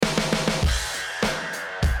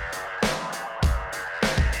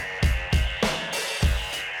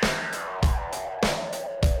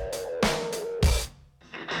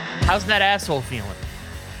How's that asshole feeling?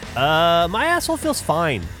 My asshole feels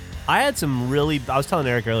fine. I was telling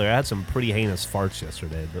Eric earlier, I had some pretty heinous farts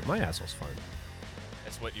yesterday, but my asshole's fine.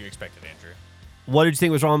 That's what you expected, Andrew. What did you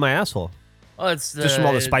think was wrong with my asshole? Well, it's Just from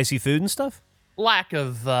all the spicy food and stuff? lack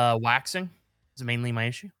of waxing is mainly my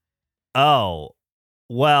issue. Oh,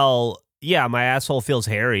 well, yeah, my asshole feels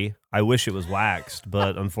hairy. I wish it was waxed,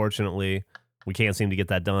 but unfortunately, we can't seem to get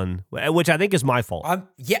that done, which I think is my fault.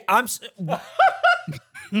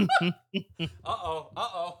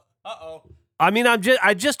 Uh-oh. I mean,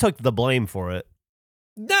 I just took the blame for it.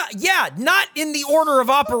 Not in the order of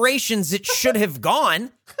operations it should have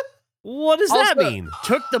gone. What does that mean?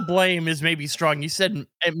 Took the blame is maybe strong. You said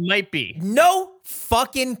it might be. No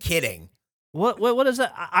fucking kidding. What is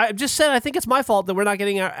that? I just said I think it's my fault that we're not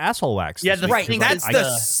getting our asshole waxed. Yeah, this week, Right, 'cause that's I-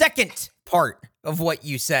 the second part of what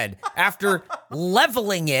you said. After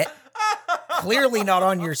leveling it, clearly not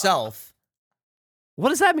on yourself. What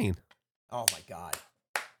does that mean? Oh my God.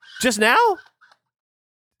 Just now?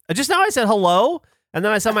 Just now I said hello, and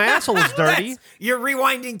then I said my asshole was dirty. You're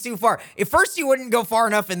rewinding too far. At first you wouldn't go far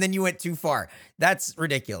enough, and then you went too far. That's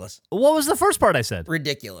ridiculous. What was the first part I said?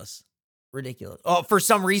 Ridiculous. Oh, for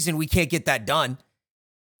some reason we can't get that done.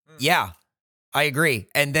 Yeah, I agree.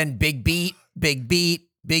 And then big beat.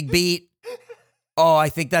 Oh, I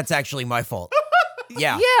think that's actually my fault.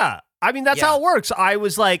 Yeah. Yeah. I mean, that's how it works. I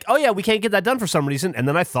was like, oh, yeah, we can't get that done for some reason. And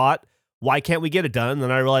then I thought, why can't we get it done? And then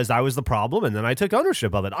I realized I was the problem, and then I took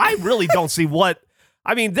ownership of it. I really don't see what...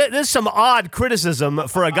 I mean, there's some odd criticism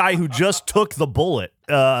for a guy who just took the bullet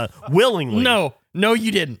willingly. No,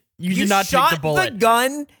 you didn't. You did not shot take the bullet. the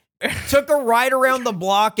gun, took a ride around the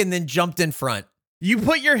block, and then jumped in front. You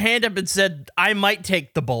put your hand up and said, "I might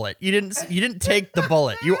take the bullet." You didn't take the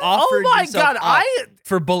bullet. You offered. Oh my yourself God! up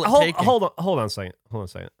for bullet taking. Hold on a second.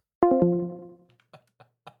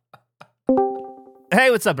 Hey,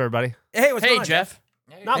 what's up, everybody? Hey, what's Hey, going on, Jeff.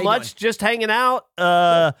 Not you much. Just hanging out.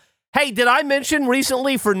 Hey, did I mention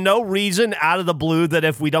recently, for no reason, out of the blue, that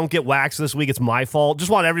if we don't get waxed this week, it's my fault? Just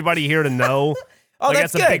want everybody here to know. Oh,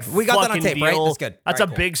 that's a good. big We got that on fucking tape, right? deal. That's good. That's All a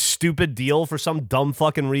right, cool. big, stupid deal for some dumb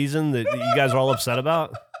fucking reason that you guys are all upset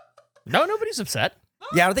about. No, nobody's upset.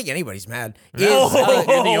 Yeah, I don't think anybody's mad.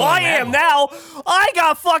 I am now. I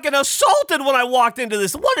got fucking assaulted when I walked into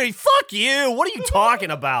this. Fuck you. What are you talking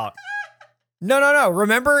about? No.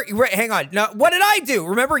 Remember, hang on. No, what did I do?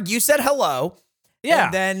 Remember, you said hello. Yeah.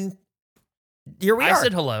 And then here we I are.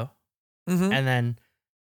 said hello, Mhm. and then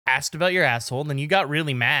asked about your asshole. And then you got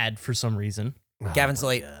really mad for some reason. Gavin's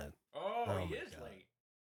late. Oh, he is late.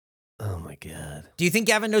 Oh my God. Do you think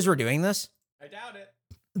Gavin knows we're doing this? I doubt it.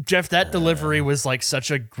 Jeff, that delivery was like such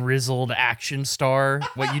a grizzled action star.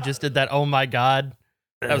 What you just did, that oh my God,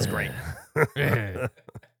 that was great.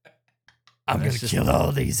 I'm gonna kill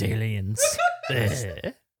all these aliens.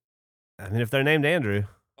 I mean, if they're named Andrew.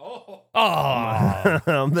 Oh. Oh,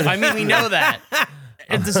 I mean, we know that.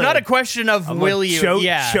 It's not a question of I'm will gonna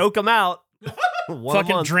you, choke them out.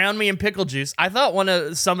 fucking drown me in pickle juice. I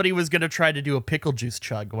thought somebody was gonna try to do a pickle juice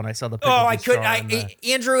chug when I saw the pickle Oh, juice. I could. jar in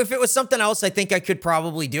the- Andrew, if it was something else, I think I could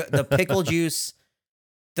probably do it. The pickle juice.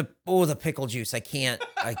 The pickle juice. I can't.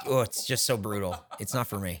 It's just so brutal. It's not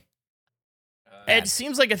for me. It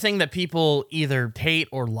seems like a thing that people either hate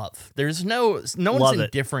or love. There's no one's Love it.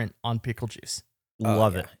 indifferent on pickle juice.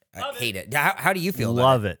 Love it. I hate it. How do you feel? about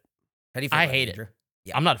Love it. How do you feel? I about hate Andrew? it.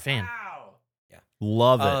 Yeah. I'm not a fan. Wow.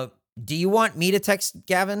 Love it. Do you want me to text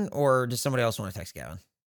Gavin, or does somebody else want to text Gavin?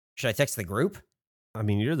 Should I text the group? I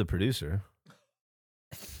mean, you're the producer.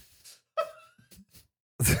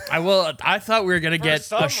 I thought we were gonna get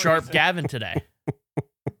some a sharp reason. Gavin today.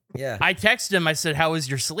 Yeah. I texted him. I said, "How was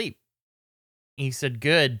your sleep?" He said,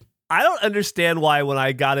 "Good." I don't understand why when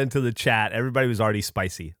I got into the chat, everybody was already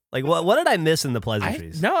spicy. Like, what did I miss in the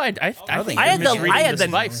pleasantries? I don't think think I you're had the- misreading I had the-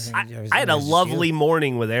 spice. I had a lovely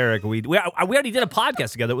morning with Eric. We already did a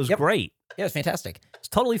podcast together. It was Yep. great. Yeah, it's fantastic. It's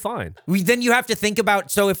totally fine. Then you have to think about,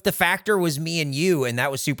 so if the factor was me and you and that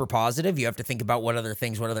was super positive, you have to think about what other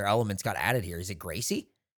elements got added here. Is it Gracie?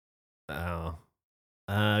 Oh.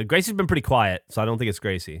 Gracie's been pretty quiet, so I don't think it's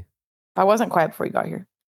Gracie. I wasn't quiet before you got here.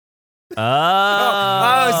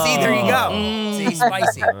 Oh, see, there you go. Mm. See,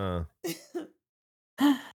 spicy.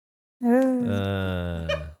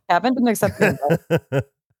 Gavin didn't accept the invite.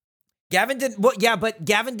 Gavin didn't, well, yeah, but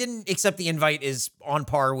Gavin didn't accept the invite is on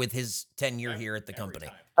par with his tenure here at the company.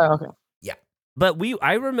 Time. Oh, okay. But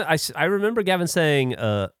I remember Gavin saying,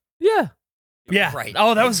 yeah. Yeah. Right.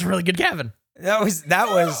 Oh, that was really good, Gavin. That was,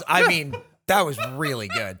 I mean, that was really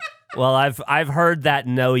good. Well, I've heard that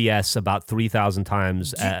no yes about 3,000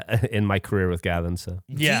 times in my career with Gavin. So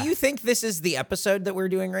Yeah. Do you think this is the episode that we're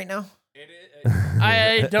doing right now?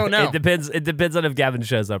 I don't know. It depends. It depends on if Gavin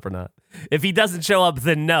shows up or not. If he doesn't show up,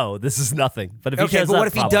 then no, this is nothing. But if he Okay, shows but up, what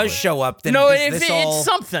if he probably. does show up? Then No, does if this it's all...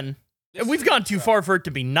 something. We've gone too far for it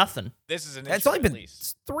to be nothing. This is an It's only been at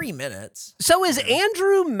least. 3 minutes. So is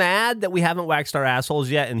Andrew mad that we haven't waxed our assholes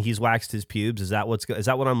yet, and he's waxed his pubes? Is that what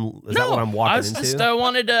I'm walking I was into? just I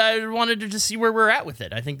wanted to just see where we're at with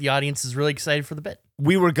it. I think the audience is really excited for the bit.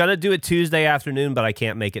 We were gonna do it Tuesday afternoon, but I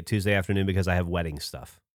can't make it Tuesday afternoon because I have wedding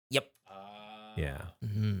stuff. Yep. Yeah.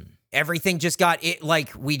 Everything just got it.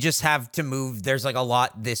 Like, we just have to move. There's like a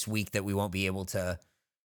lot this week that we won't be able to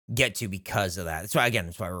get to because of that. That's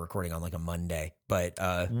why we're recording on like a Monday. But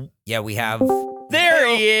yeah, we have. There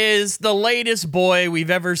he is, the latest boy we've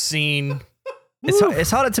ever seen. It's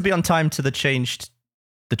harder to be on time to the changed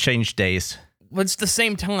days. Well, it's the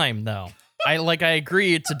same time though. I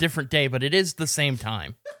agree it's a different day, but it is the same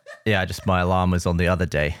time. Yeah, just my alarm was on the other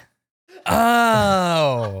day.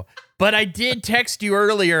 Oh, but I did text you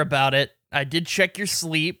earlier about it. I did check your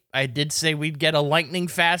sleep. I did say we'd get a lightning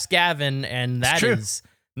fast Gavin, and that true. is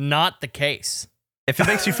not the case. If it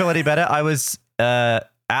makes you feel any better, I was at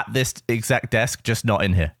this exact desk, just not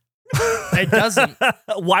in here. It doesn't.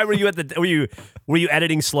 Why were you at the? Were you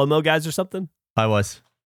editing slow mo guys or something? I was.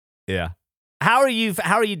 Yeah. How are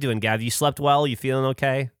you doing, Gav? You slept well? You feeling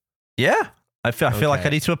okay? Yeah. I feel like Okay.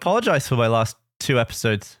 I need to apologize for my last 2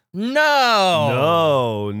 episodes.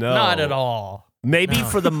 No, No, not at all. Maybe No.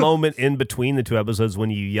 for the moment in between the 2 episodes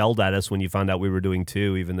when you yelled at us when you found out we were doing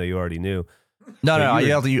 2, even though you already knew. No, you I were-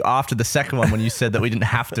 yelled at you after the second one when you said that we didn't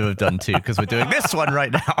have to have done 2 because we're doing this one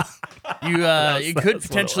right now. You could what it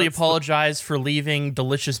potentially was. apologize for leaving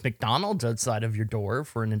delicious McDonald's outside of your door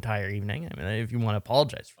for an entire evening. I mean, if you want to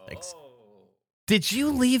apologize for things. Did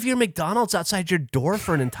you leave your McDonald's outside your door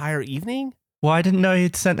for an entire evening? Well, I didn't know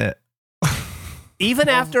you'd sent it. Even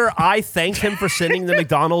after I thanked him for sending the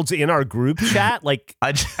McDonald's in our group chat, like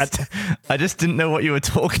I just didn't know what you were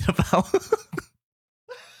talking about.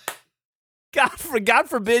 God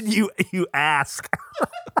forbid you ask.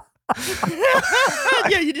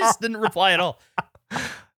 Yeah, you just didn't reply at all.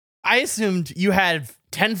 I assumed you had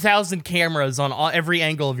 10,000 cameras on every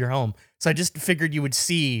angle of your home, so I just figured you would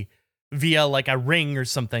see via like a ring or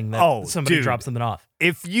something that somebody dude. dropped something off.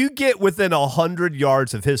 If you get within 100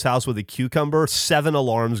 yards of his house with a cucumber, 7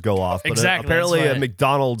 alarms go off. But Exactly, apparently that's a why-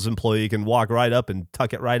 McDonald's employee can walk right up and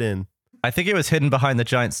tuck it right in. I think it was hidden behind the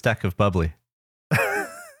giant stack of bubbly.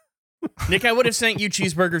 Nick, I would have sent you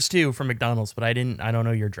cheeseburgers too from McDonald's, but I didn't. I don't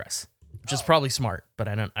know your address, which is probably smart. But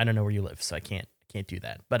I don't know where you live, so I can't do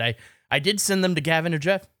that. But I did send them to Gavin or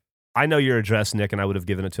Jeff. I know your address, Nick, and I would have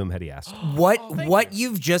given it to him had he asked. What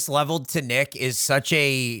you've just leveled to Nick is such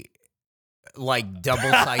a like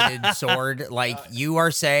double-sided sword. Like, you are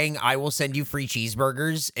saying I will send you free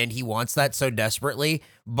cheeseburgers, and he wants that so desperately,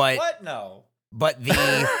 but What? No. but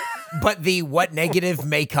the what negative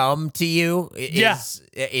may come to you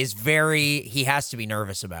is very, he has to be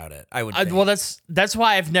nervous about it. I would think. Well, that's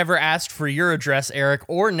why I've never asked for your address, Eric,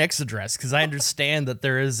 or Nick's address, because I understand that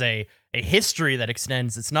there is a history that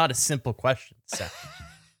extends. It's not a simple question. So.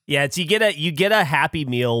 Yeah, it's you get a Happy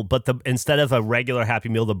Meal, but instead of a regular Happy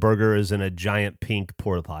Meal, the burger is in a giant pink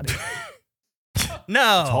porta potty.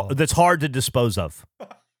 No. That's hard to dispose of.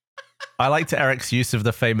 I liked Eric's use of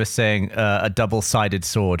the famous saying, a double-sided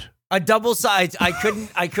sword. A double side. I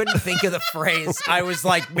couldn't think of the phrase. I was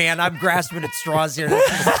like, man, I'm grasping at straws here.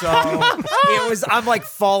 This is I'm like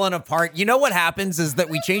falling apart. You know what happens is that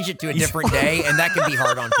we change it to a different day, and that can be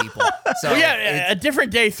hard on people. So Well, yeah, a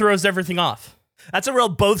different day throws everything off. That's a real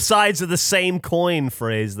both sides of the same coin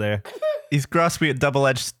phrase there. He's grasping at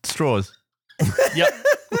double-edged straws. Yep.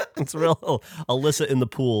 It's a real Alyssa in the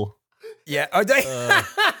pool. yeah. Oh,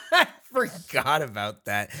 I forgot about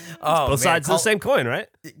that. Oh, Both sides of the same coin, right?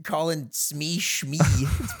 Calling Smee Shmee.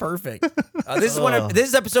 It's perfect. This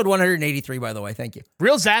is episode 183, by the way. Thank you.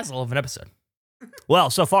 Real zazzle of an episode. Well,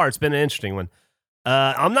 so far it's been an interesting one.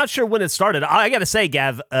 I'm not sure when it started. I got to say,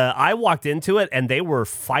 Gav, I walked into it and they were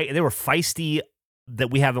feisty that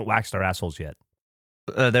we haven't waxed our assholes yet.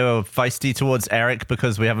 They were feisty towards Eric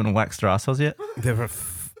because we haven't waxed our assholes yet.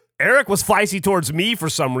 Eric was feisty towards me for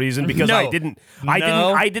some reason because No.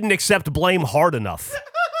 I didn't accept blame hard enough.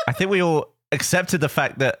 I think we all accepted the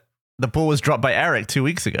fact that the ball was dropped by Eric 2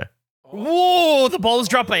 weeks ago. Whoa, the ball was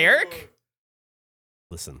dropped by Eric?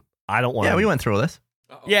 Listen, I don't want. Yeah, we went through all this.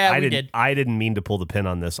 Yeah, I we didn't. did. I didn't mean to pull the pin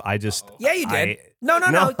on this. I just. Yeah, you did. I- No, No,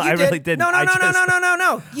 you I did. really didn't. No, I just-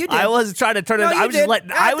 no. You did. I wasn't trying to turn it. No, I you was just did. letting.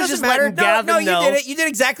 No, I it was just doesn't matter. letting Gavin no, know. you did it. You did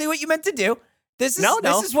exactly what you meant to do. This is No.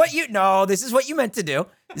 this is what you meant to do.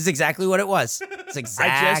 This is exactly what it was. It's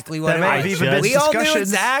exactly what there it might was. have even been We all knew discussions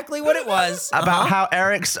exactly what it was. about how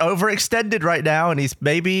Eric's overextended right now, and he's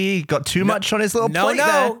maybe got too much on his little plate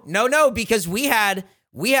there. No, because we had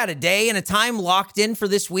a day and a time locked in for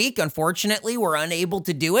this week. Unfortunately, we're unable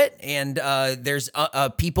to do it, and there's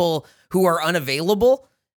people who are unavailable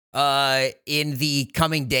in the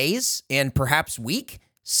coming days and perhaps week.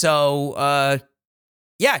 So,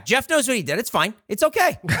 yeah, Jeff knows what he did. It's fine. It's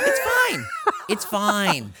okay. It's fine. It's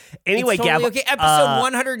fine. Anyway, It's totally Gab, okay. Episode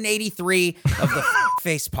 183 of the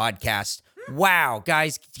Face Podcast. Wow,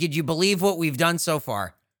 guys, could you believe what we've done so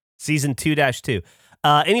far? Season 2-2.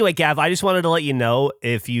 Anyway, Gav, I just wanted to let you know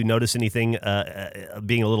if you notice anything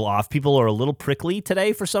being a little off. People are a little prickly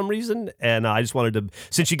today for some reason, and I just wanted to,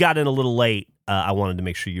 since you got in a little late, I wanted to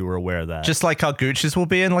make sure you were aware of that. Just like our Gooches will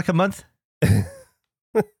be in like a month.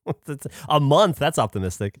 A month? That's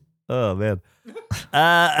optimistic. Oh, man.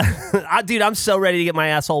 Dude, I'm so ready to get my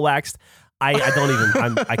asshole waxed. I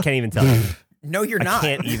can't even tell you. No, you're not.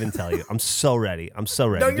 I can't even tell you. I'm so ready. I'm so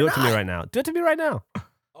ready. No, Do you're it to me not. right now. Do it to me right now.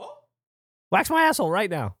 Oh. Wax my asshole right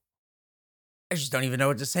now. I just don't even know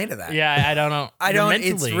what to say to that. Yeah, I don't know. I You're don't.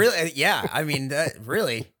 mentally- It's really, yeah. I mean,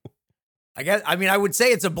 really. I would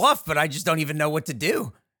say it's a bluff, but I just don't even know what to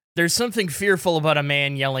do. There's something fearful about a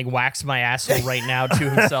man yelling "wax my asshole" right now to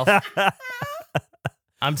himself.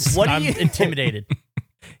 I'm intimidated.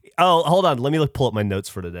 Oh, hold on. Let me pull up my notes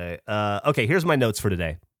for today. Okay, here's my notes for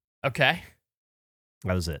today. Okay.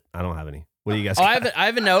 That was it. I don't have any. What do you guys Oh, got? I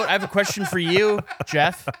have a note. I have a question for you,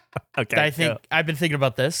 Jeff. Okay. That I think I've been thinking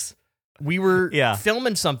about this. We were Yeah.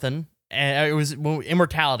 filming something, and it was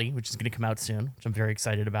Immortality, which is going to come out soon, which I'm very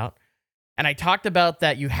excited about. And I talked about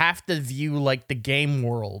that you have to view like the game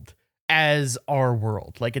world as our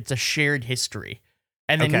world, like it's a shared history.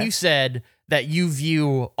 And then Okay. you said that you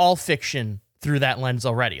view all fiction through that lens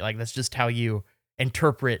already. Like that's just how you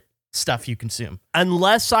interpret stuff you consume.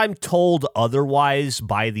 Unless I'm told otherwise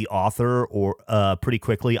by the author or pretty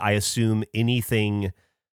quickly, I assume anything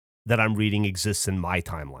that I'm reading exists in my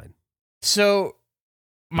timeline. So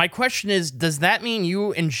my question is, does that mean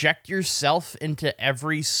you inject yourself into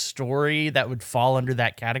every story that would fall under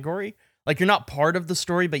that category? Like you're not part of the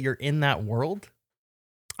story, but you're in that world?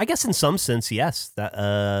 I guess in some sense, yes.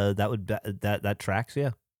 That tracks,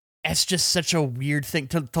 yeah. It's just such a weird thing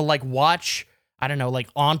to like watch, I don't know, like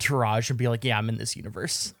Entourage and be like, yeah, I'm in this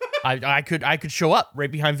universe. I could show up right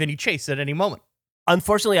behind Vinny Chase at any moment.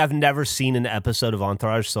 Unfortunately, I've never seen an episode of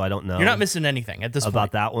Entourage, so I don't know. You're not missing anything at this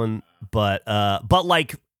about point. that one, but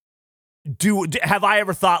like, have I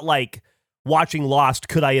ever thought like watching Lost?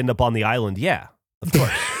 Could I end up on the island? Yeah, of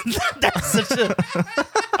course. That's such a.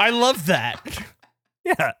 I love that.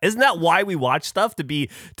 Yeah, isn't that why we watch stuff to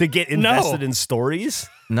get invested in stories?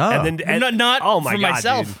 No, and then Not oh my for God,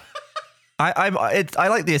 myself. dude. I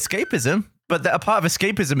like the escapism, but a part of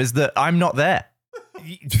escapism is that I'm not there.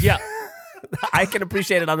 Yeah. I can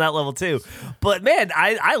appreciate it on that level too. But man,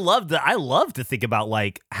 I love to think about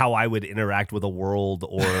like how I would interact with a world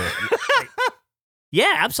or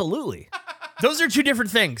yeah, absolutely. Those are two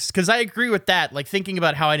different things, because I agree with that. Like, thinking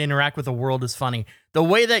about how I'd interact with the world is funny. The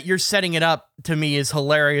way that you're setting it up to me is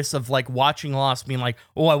hilarious, of like watching Lost being like,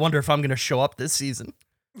 oh, I wonder if I'm going to show up this season.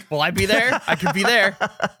 Will I be there? I could be there.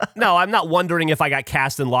 No, I'm not wondering if I got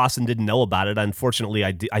cast in Lost and didn't know about it. Unfortunately,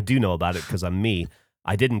 I do know about it because I'm me.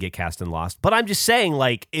 I didn't get cast in Lost. But I'm just saying,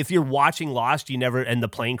 like, if you're watching Lost, and the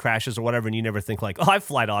plane crashes or whatever, and you never think like, oh, I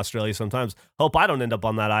fly to Australia sometimes. Hope I don't end up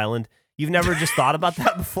on that island. You've never just thought about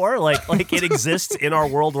that before? Like it exists in our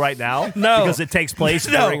world right now? No. Because it takes place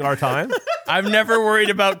No. during our time? I've never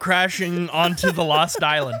worried about crashing onto the Lost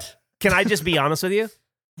Island. Can I just be honest with you?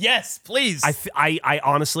 Yes, please. I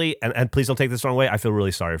honestly, and please don't take this the wrong way, I feel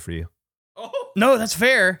really sorry for you. No, that's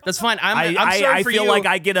fair. That's fine. I'm sorry for feel you. like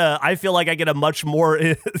I get a much more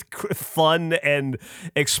fun and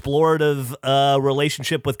explorative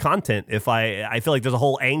relationship with content if I feel like there's a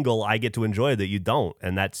whole angle I get to enjoy that you don't,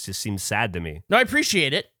 and that just seems sad to me. No, I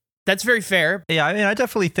appreciate it. That's very fair. Yeah, I mean, I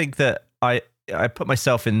definitely think that I put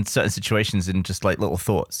myself in certain situations in just like little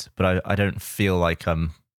thoughts, but I don't feel like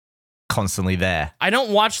I'm constantly there. I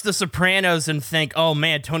don't watch The Sopranos and think, oh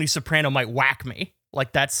man, Tony Soprano might whack me.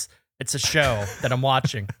 Like it's a show that I'm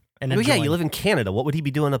watching. And Well, yeah, enjoying. you live in Canada. What would he be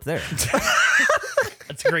doing up there?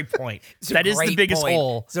 That's a great point. It's a That is the great biggest point.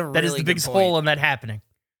 hole. It's a That is really the good biggest point. hole in that happening.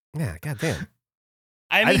 Yeah, goddamn.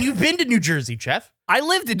 I mean, you've been to New Jersey, Jeff. I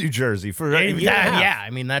lived in New Jersey for a year and a half. Yeah, I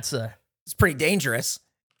mean, that's a. It's pretty dangerous.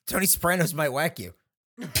 Tony Sopranos might whack you.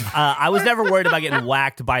 I was never worried about getting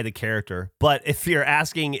whacked by the character. But if you're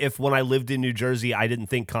asking if when I lived in New Jersey, I didn't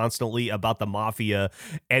think constantly about the mafia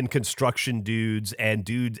and construction dudes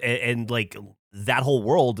and like that whole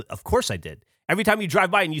world, of course I did. Every time you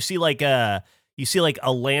drive by and you see like a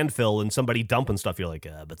landfill and somebody dumping stuff, you're like,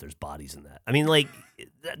 but there's bodies in that. I mean, like,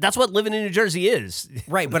 that's what living in New Jersey is.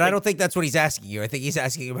 Right, but I don't think that's what he's asking you. I think he's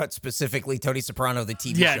asking you about specifically Tony Soprano, the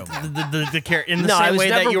TV Yeah, show. the character in the No, I same was way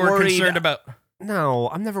that never you were worried- concerned about. No,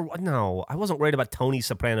 I wasn't worried about Tony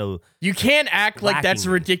Soprano. You can't act like that's a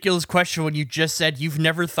Lacking. ridiculous question when you just said you've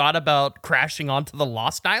never thought about crashing onto the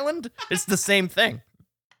Lost Island. It's the same thing.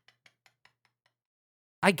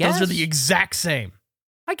 I guess. Those are the exact same.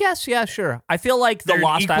 I guess, yeah, sure. I feel like the They're an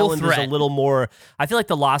Lost equal Island is threat. a little more. I feel like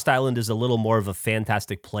the Lost Island is a little more of a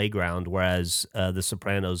fantastic playground, whereas The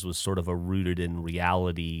Sopranos was sort of a rooted in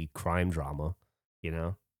reality crime drama. You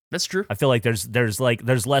know, That's true. I feel like there's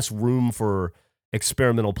less room for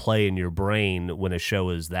experimental play in your brain when a show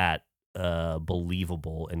is that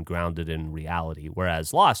believable and grounded in reality,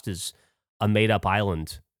 whereas Lost is a made up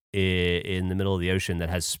island in the middle of the ocean that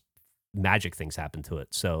has magic things happen to it.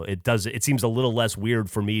 So it seems a little less weird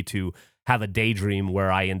for me to have a daydream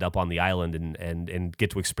where I end up on the island and get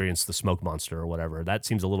to experience the smoke monster or whatever. That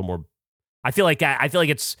seems a little more, I feel like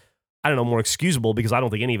it's, I don't know, more excusable, because I don't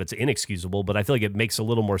think any of it's inexcusable, but I feel like it makes a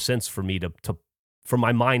little more sense for me to for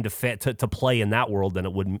my mind to play in that world than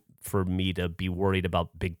it would for me to be worried about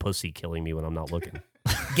big pussy killing me when I'm not looking.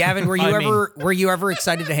 Gavin, were I mean- were you ever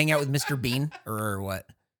excited to hang out with Mr. Bean or what?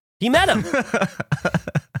 He met him.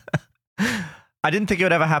 I didn't think it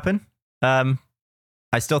would ever happen.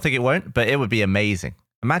 I still think it won't, but it would be amazing.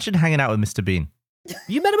 Imagine hanging out with Mr. Bean.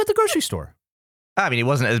 You met him at the grocery store. I mean, he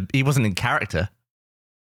wasn't in character.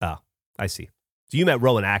 I see. So you met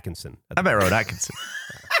Rowan Atkinson. I met Rowan Atkinson.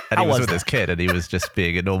 And How he was was with that? his kid, and he was just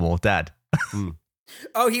being a normal dad.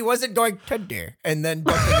 Oh, he wasn't going to there and then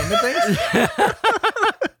bumping into things?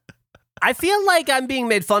 I feel like I'm being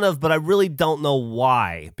made fun of, but I really don't know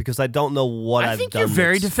why, because I don't know what I I've think done. you're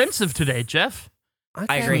very that's- defensive today, Jeff. I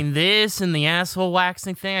agree. Between this and the asshole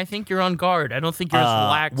waxing thing, I think you're on guard. I don't think you're as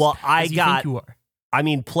lax well, I as you got- think you are. I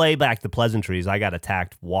mean, play back the pleasantries. I got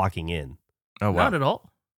attacked walking in. Oh, Not at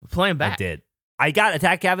all. Playing back. I did. I got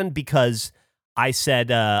attacked, Gavin, because I said,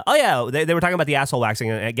 oh, yeah, they were talking about the asshole waxing.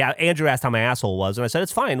 And Andrew asked how my asshole was. And I said,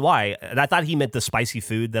 it's fine. Why? And I thought he meant the spicy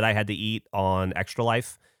food that I had to eat on Extra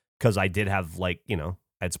Life, because I did have, like, you know,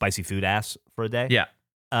 I had spicy food ass for a day. Yeah.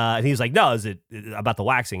 And he was like, no, is it about the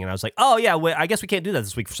waxing? And I was like, oh, yeah, I guess we can't do that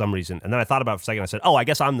this week for some reason. And then I thought about it for a second. I said, oh, I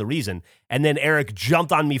guess I'm the reason. And then Eric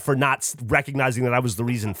jumped on me for not recognizing that I was the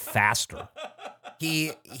reason faster.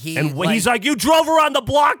 He And he's like, you drove around the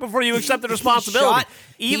block before you accepted responsibility.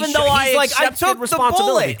 Even though I he's I accepted took the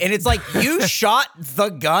responsibility. bullet. And it's like, you shot the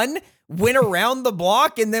gun, went around the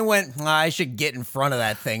block, and then went, I should get in front of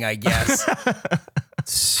that thing, I guess.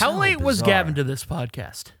 How late was bizarre. Gavin to this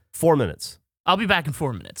podcast? 4 minutes. I'll be back in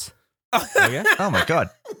 4 minutes. Okay. Oh my god.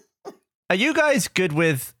 Are you guys good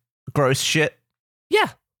with gross shit? Yeah.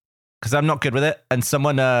 Because I'm not good with it. And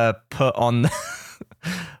someone put on the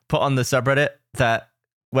subreddit that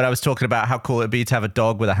when I was talking about how cool it'd be to have a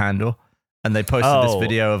dog with a handle, and they posted this Oh.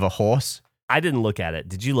 video of a horse. I didn't look at it.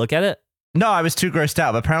 Did you look at it? No, I was too grossed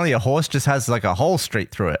out. But apparently, a horse just has like a hole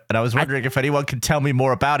straight through it, and I was wondering if anyone could tell me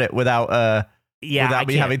more about it without Yeah. without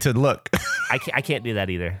me having to look. I can't do that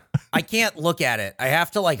either. I can't look at it. I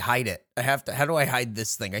have to, like, hide it. How do I hide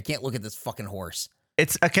this thing? I can't look at this fucking horse.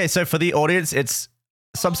 It's okay. So for the audience, it's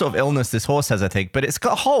some sort of illness this horse has, I think, but it's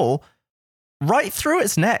got a hole right through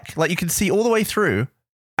its neck. Like you can see all the way through.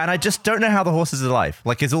 And I just don't know how the horse is alive.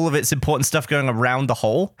 Like, is all of its important stuff going around the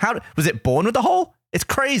hole? How was it born with the hole? It's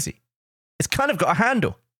crazy. It's kind of got a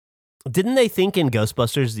handle. Didn't they think in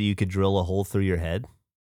Ghostbusters that you could drill a hole through your head?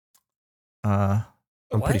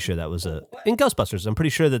 I'm pretty sure that was in Ghostbusters. I'm pretty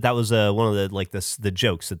sure that was one of the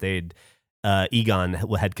jokes that they'd Egon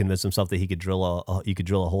had convinced himself that he could you could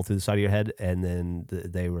drill a hole through the side of your head, and then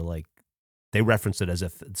they were like, they referenced it as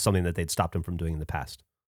if it's something that they'd stopped him from doing in the past.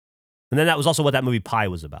 And then that was also what that movie Pi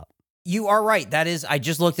was about. You are right. That is, I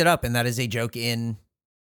just looked it up, and that is a joke in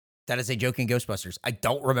Ghostbusters. I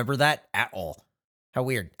don't remember that at all. How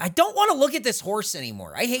weird. I don't want to look at this horse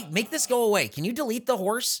anymore. Make this go away. Can you delete the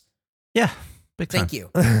horse? Yeah, big time. Thank you.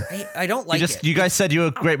 I don't like it. You guys said you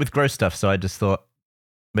were great with gross stuff, so I just thought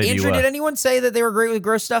maybe Andrew, you were. did anyone say that they were great with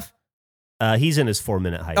gross stuff? He's in his 4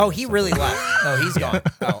 minute hiatus. Oh, he really left. Oh, he's gone.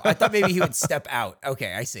 Oh, I thought maybe he would step out.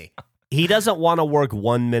 Okay, I see. He doesn't want to work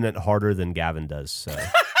 1 minute harder than Gavin does. So.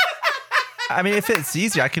 I mean, if it's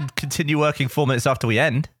easier, I can continue working 4 minutes after we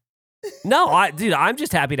end. No, dude, I'm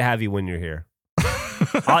just happy to have you when you're here.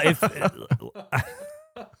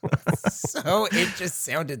 So it just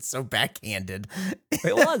sounded so backhanded.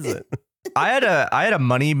 It wasn't. I had a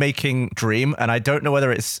money making dream, and I don't know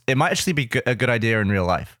whether it might actually be a good idea in real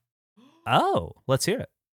life. Oh, let's hear it.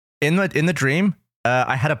 In the dream,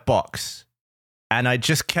 I had a box, and I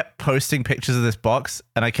just kept posting pictures of this box,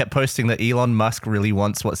 and I kept posting that Elon Musk really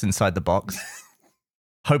wants what's inside the box,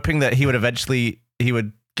 hoping that he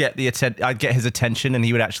would get I'd get his attention, and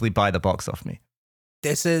he would actually buy the box off me.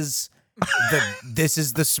 This is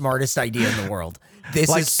the smartest idea in the world. This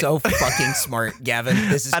Like- is so fucking smart, Gavin.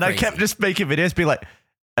 This is And crazy. I kept just making videos, be like,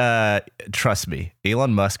 trust me,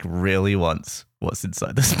 Elon Musk really wants what's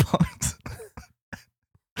inside this box.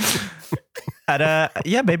 And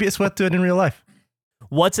yeah, maybe it's worth doing in real life.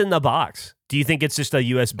 What's in the box? Do you think it's just a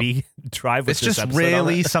USB drive with It's this just episode on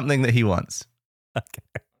really it? something that he wants.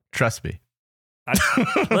 Okay. Trust me.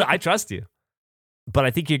 Look, I trust you. But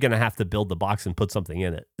I think you're going to have to build the box and put something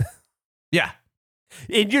in it. Yeah.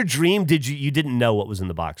 In your dream, you didn't know what was in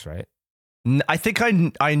the box, right? I think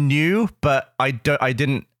I knew, but I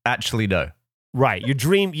didn't actually know. Right. Your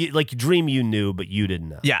dream, you knew, but you didn't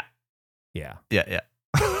know. Yeah. Yeah. Yeah.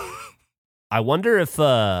 I wonder if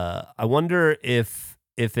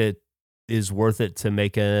it is worth it to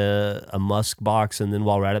make a Musk box, and then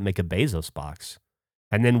while we're at it, make a Bezos box,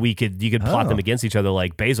 and then you could plot them against each other.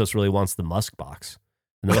 Like Bezos really wants the Musk box,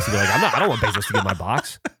 and then Musk will be like, I don't want Bezos to get my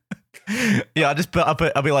box. Yeah,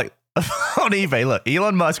 I'll be like on eBay, look,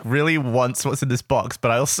 Elon Musk really wants what's in this box,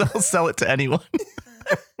 but I'll sell it to anyone.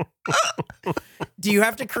 Do you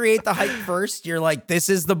have to create the hype first? You're like, this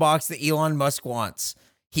is the box that Elon Musk wants.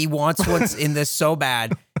 He wants what's in this so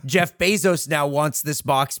bad. Jeff Bezos now wants this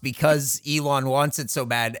box because Elon wants it so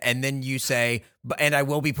bad. And then you say, and I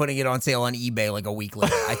will be putting it on sale on eBay like a week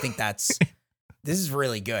later. I think this is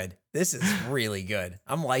really good. This is really good.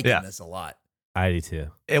 I'm liking this a lot. I do too.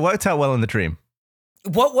 It worked out well in the dream.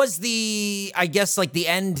 What was the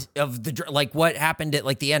end of what happened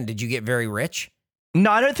at the end? Did you get very rich?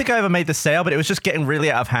 No, I don't think I ever made the sale, but it was just getting really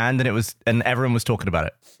out of hand, and everyone was talking about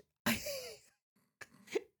it.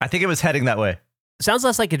 I think it was heading that way. Sounds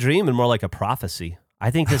less like a dream and more like a prophecy. I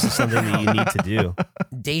think this is something that you need to do.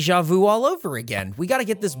 Deja vu all over again. We got to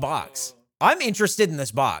get this box. I'm interested in this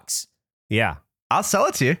box. Yeah. I'll sell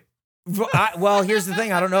it to you. Well, here's the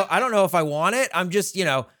thing. I don't know if I want it. I'm just,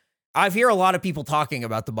 I hear a lot of people talking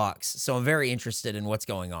about the box, so I'm very interested in what's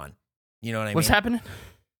going on. You know what I mean? What's happening?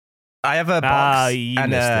 I have a box, you and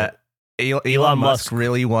missed it. Elon Musk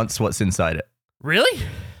really wants what's inside it. Really?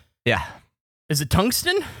 Yeah. Is it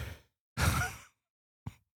tungsten?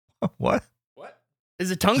 What? Is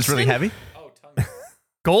it It's tungsten? really heavy. Oh, tongue.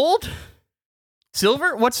 Gold?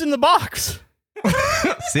 Silver? What's in the box?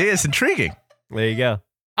 See, it's intriguing. There you go.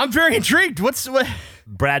 I'm very intrigued. What?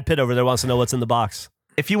 Brad Pitt over there wants to know what's in the box.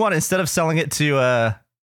 If you want, instead of selling it to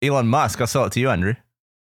Elon Musk, I'll sell it to you, Andrew.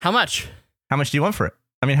 How much? How much do you want for it?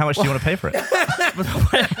 I mean, how much do you want to pay for it?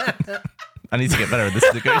 I need to get better at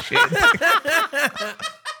this negotiating.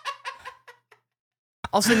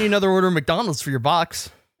 I'll send you another order of McDonald's for your box.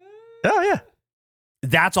 Oh, yeah.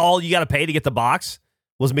 That's all you got to pay to get the box?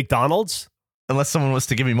 Was McDonald's? Unless someone wants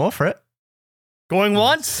to give me more for it. Going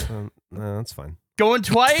once? No, that's fine. Going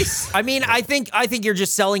twice? I mean, I think you're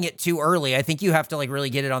just selling it too early. I think you have to really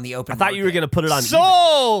get it on the open. I thought you were going to put it on eBay.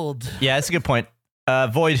 Sold! Yeah, that's a good point.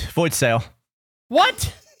 Void sale.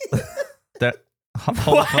 What? Hold up on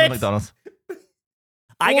the What? McDonald's.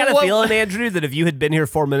 I got a What- feeling, Andrew, that if you had been here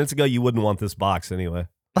 4 minutes ago, you wouldn't want this box anyway.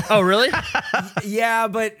 Oh, really? Yeah,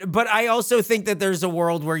 but I also think that there's a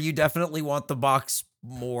world where you definitely want the box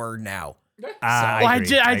more now. I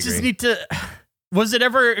just agree. need to. Was it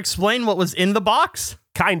ever explained what was in the box?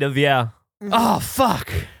 Kind of, yeah. Oh,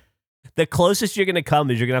 fuck. The closest you're going to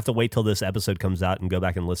come is you're going to have to wait till this episode comes out and go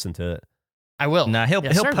back and listen to it. I will. Nah, he'll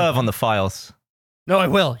Yeah, sorry perv about on the files. No, I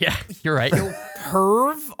will. Yeah, you're right.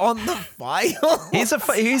 Perv on the file. He's a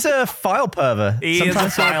file perver. He is a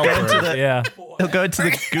Sometimes he'll file get into perv, yeah. He'll go into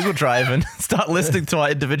the Google Drive and start listening to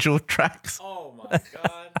our individual tracks. Oh my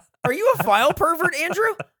god. Are you a file pervert,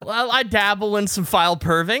 Andrew? Well, I dabble in some file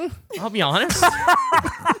perving. I'll be honest.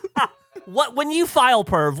 When you file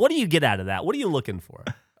perv, what do you get out of that? What are you looking for?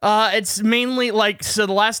 It's mainly so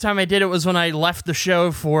the last time I did it was when I left the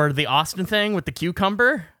show for the Austin thing with the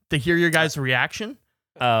cucumber to hear your guys' reaction.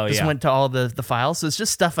 Oh, Just yeah. went to all the files. So it's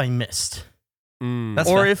just stuff I missed. That's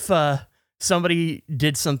Or fair. if somebody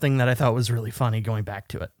did something that I thought was really funny going back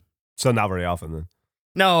to it. So not very often then.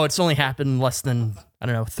 No, it's only happened less than,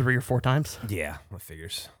 3 or 4 times. Yeah, that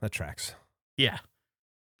figures. That tracks. Yeah.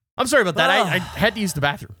 I'm sorry about that. I had to use the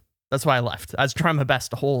bathroom. That's why I left. I was trying my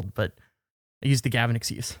best to hold, but I used the Gavin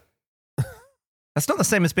excuse. That's not the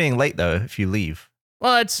same as being late, though, if you leave.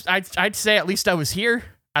 Well, I'd say at least I was here.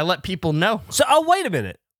 I let people know. So, wait a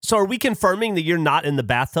minute. So are we confirming that you're not in the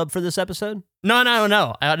bathtub for this episode? No.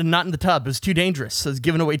 I'm not in the tub. It was too dangerous. I was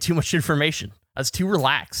giving away too much information. I was too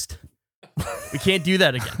relaxed. We can't do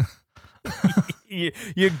that again.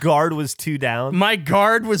 Your guard was too down? My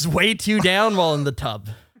guard was way too down while in the tub.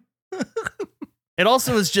 It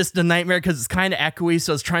also was just a nightmare because it's kind of echoey,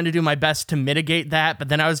 so I was trying to do my best to mitigate that, but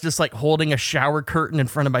then I was just like holding a shower curtain in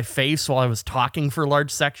front of my face while I was talking for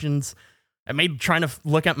large sections. It made trying to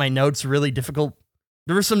look at my notes really difficult.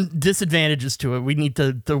 There were some disadvantages to it we need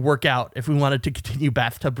to work out if we wanted to continue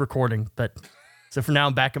bathtub recording, but so for now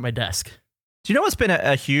I'm back at my desk. Do you know what's been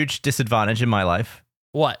a huge disadvantage in my life?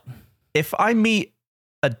 What? If I meet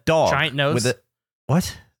a dog Giant nose? with a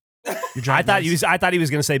what? Your giant I nose? thought he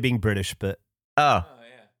was going to say being British, but Oh,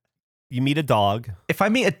 you meet a dog. if I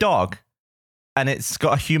meet a dog and it's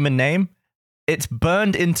got a human name, it's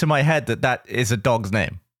burned into my head that is a dog's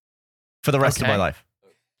name for the rest of Okay. my life.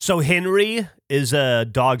 So Henry is a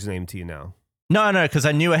dog's name to you now. No, because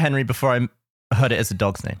I knew a Henry before I heard it as a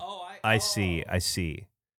dog's name. I see.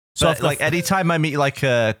 So if the- like anytime I meet like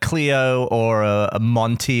a Cleo or a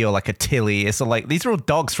Monty or like a Tilly, it's like these are all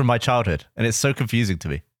dogs from my childhood, and it's so confusing to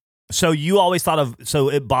me. So you always so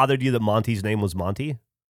it bothered you that Monty's name was Monty?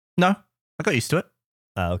 No, I got used to it.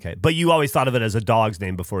 Okay. But you always thought of it as a dog's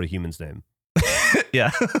name before a human's name.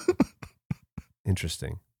 Yeah.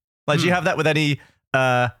 Interesting. Like, do you have that with any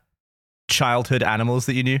childhood animals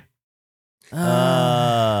that you knew?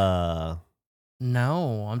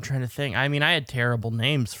 No, I'm trying to think. I mean, I had terrible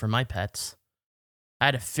names for my pets. I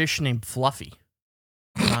had a fish named Fluffy.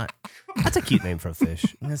 Not, That's a cute name for a fish.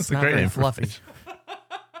 it's a not great very name for a fluffy. fish.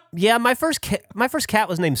 Yeah, my first cat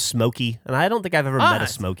was named Smokey, and I don't think I've ever met a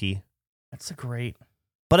it's- Smokey. That's a great.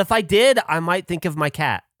 But if I did, I might think of my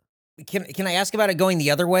cat. Can I ask about it going the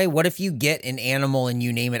other way? What if you get an animal and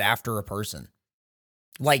you name it after a person?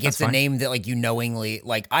 Like That's it's a fine. name that like you knowingly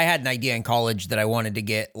like. I had an idea in college that I wanted to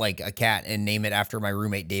get like a cat and name it after my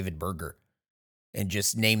roommate David Berger, and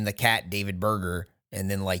just name the cat David Berger, and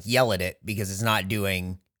then like yell at it because it's not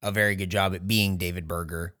doing a very good job at being David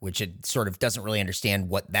Berger, which it sort of doesn't really understand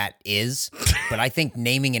what that is. But I think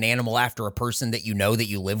naming an animal after a person that you know that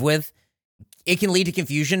you live with, it can lead to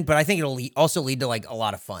confusion, but I think it'll also lead to like a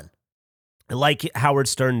lot of fun. Like Howard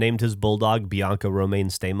Stern named his bulldog Bianca Romaine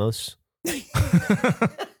Stamos.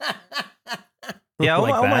 Yeah, all,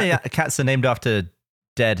 Like all my that. cats are named after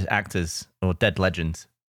dead actors or dead legends.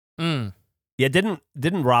 Mm. Yeah, didn't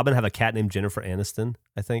Robin have a cat named Jennifer Aniston,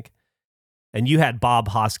 I think? And you had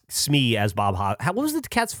Smee as Bob What was the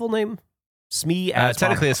cat's full name? Smee as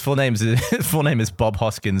Technically, his full name is Bob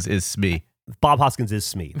Hoskins is Smee. Bob Hoskins is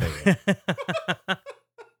Smee. There you go.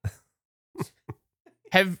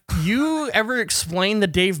 Have you ever explained the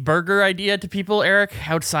Dave Berger idea to people, Eric,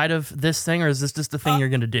 outside of this thing, or is this just the thing you're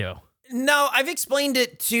going to do? No, I've explained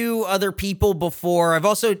it to other people before. I've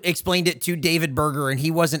also explained it to David Berger, and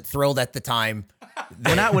he wasn't thrilled at the time.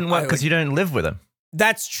 Well, that wouldn't work because you don't live with him.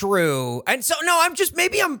 That's true. And so, no,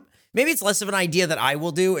 maybe it's less of an idea that I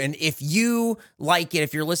will do. And if you like it,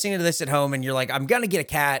 if you're listening to this at home and you're like, I'm going to get a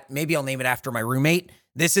cat, maybe I'll name it after my roommate.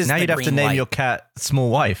 This is Now the you'd have to green name light. your cat Small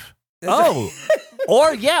Wife. Oh.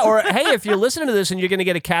 Or hey, if you're listening to this and you're going to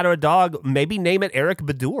get a cat or a dog, maybe name it Eric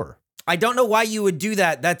Badur. I don't know why you would do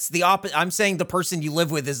that. That's the opposite. I'm saying the person you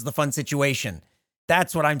live with is the fun situation.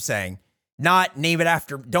 That's what I'm saying. Not name it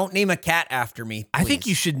after. Don't name a cat after me. I think please.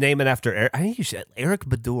 you should name it after Eric. I think you should Eric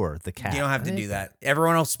Badur, the cat. You don't have to do that.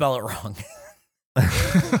 Everyone will spell it wrong.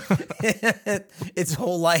 Its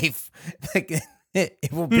whole life.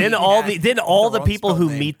 It will be Then all the wrong people who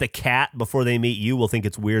spelled name. meet the cat before they meet you will think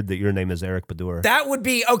it's weird that your name is Eric Badur. That would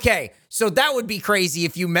be okay. So that would be crazy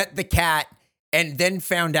if you met the cat and then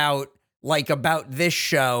found out like about this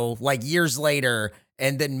show like years later,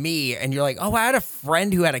 and then me, and you're like, oh, I had a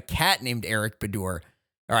friend who had a cat named Eric Badur.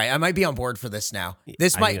 All right, I might be on board for this now.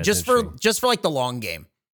 This I might think that's just for interesting. like the long game.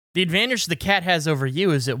 The advantage the cat has over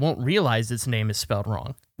you is it won't realize its name is spelled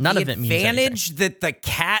wrong. None of it means anything. The advantage that the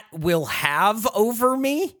cat will have over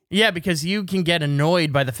me. Yeah, because you can get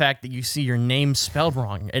annoyed by the fact that you see your name spelled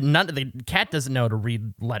wrong. And the cat doesn't know how to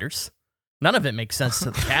read letters. None of it makes sense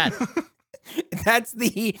to the cat. That's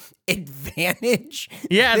the advantage.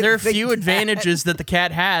 Yeah, there are a that the few cat- advantages that the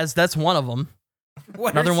cat has. That's one of them.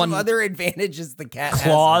 What Another are some one- other advantages the cat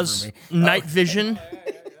Claws. has over me? Night vision.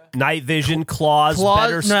 Night vision, claws,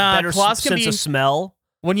 better claws can sense be- of smell.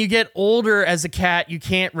 When you get older as a cat, you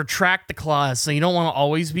can't retract the claws, so you don't want to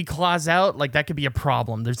always be claws out. Like, that could be a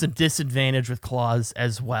problem. There's a disadvantage with claws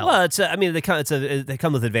as well. Well, they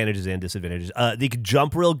come with advantages and disadvantages. They can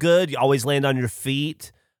jump real good. You always land on your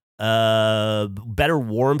feet. Better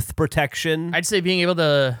warmth protection. I'd say being able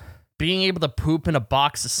to poop in a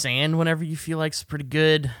box of sand whenever you feel like is pretty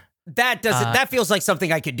good. That doesn't. That feels like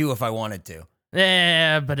something I could do if I wanted to.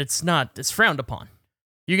 Yeah, but it's not. It's frowned upon.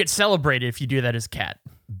 You get celebrated if you do that as a cat.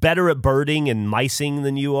 Better at birding and micing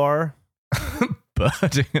than you are.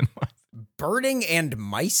 Birding and Birding and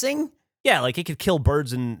micing? Yeah, like it could kill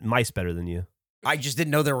birds and mice better than you. I just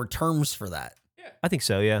didn't know there were terms for that. I think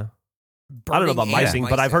so, yeah. I don't know about Birding and micing,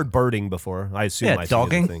 but I've heard birding before. I assume Yeah, micing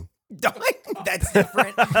dogging. is a thing. That's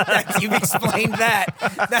different. You've explained that.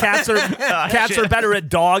 Cats are better at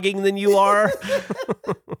dogging than you are.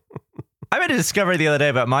 I made a discovery the other day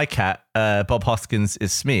about my cat, Bob Hoskins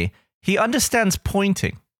is Smee. He understands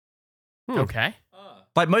pointing. Okay.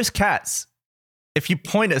 Like most cats, if you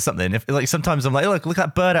point at something, if like sometimes I'm like, look at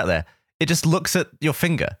that bird out there. It just looks at your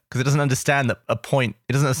finger because it doesn't understand that a point.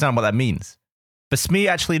 It doesn't understand what that means. But Smee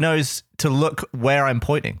actually knows to look where I'm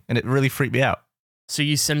pointing, and it really freaked me out. So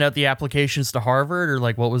you send out the applications to Harvard, or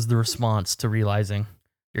like what was the response to realizing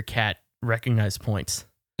your cat recognized points?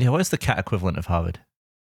 Yeah, what is the cat equivalent of Harvard?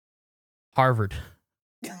 Harvard.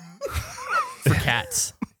 For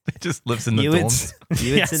cats. It just lives in the You would, dorms.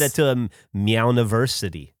 you would Yes. send it to a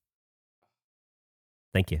Meowniversity.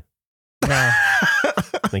 Thank you. No.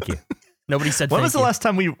 Thank you. Nobody said When thank was the you. last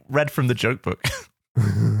time we read from the joke book?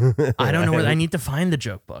 I don't know where I need to find the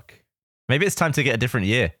joke book. Maybe it's time to get a different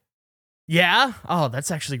year. Yeah? Oh,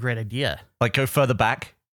 that's actually a great idea. Like go further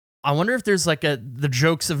back. I wonder if there's like the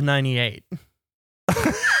jokes of 98.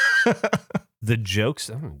 The jokes.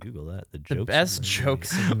 I'm gonna Google that. The jokes. The best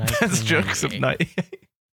jokes of 98. That's jokes of 98.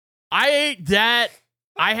 I ate that.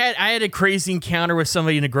 I had a crazy encounter with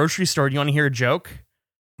somebody in a grocery store. Do you want to hear a joke?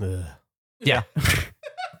 Ugh. Yeah.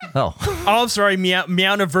 Oh. Oh, I'm sorry.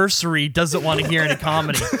 Meowniversary doesn't want to hear any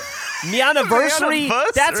comedy. Meowniversary.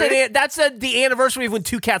 Meowniversary? That's the anniversary of when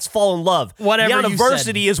two cats fall in love. Whatever you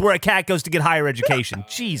Meowniversity is where a cat goes to get higher education.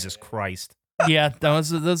 Jesus Christ. Yeah, that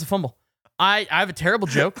was a fumble. I have a terrible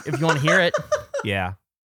joke if you want to hear it. Yeah.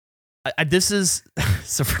 This is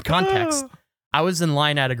so for context. I was in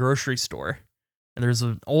line at a grocery store, and there's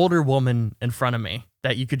an older woman in front of me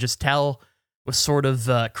that you could just tell was sort of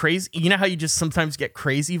crazy. You know how you just sometimes get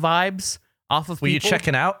crazy vibes off of Were you people?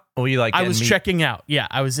 checking out? Or were you like I getting was meat? checking out. Yeah,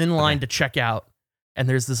 I was in line to check out, and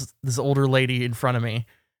there's this older lady in front of me,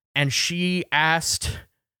 and she asked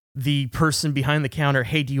the person behind the counter,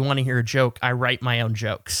 "Hey, do you want to hear a joke? I write my own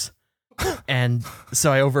jokes." And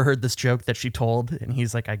so I overheard this joke that she told, and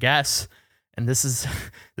he's like, "I guess." And this is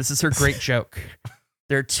her great joke.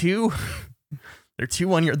 There are two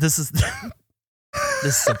 1-year. This is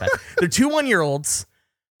so bad. They're 2 1-year-olds,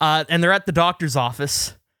 and they're at the doctor's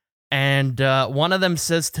office. And one of them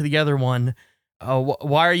says to the other one,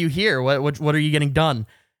 "Why are you here? What are you getting done?"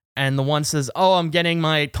 And the one says, "Oh, I'm getting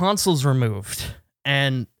my tonsils removed."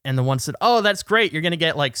 And the one said, "Oh, that's great. You're gonna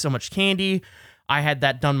get like so much candy. I had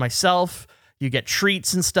that done myself. You get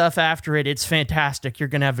treats and stuff after it. It's fantastic. You're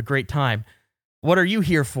gonna have a great time. What are you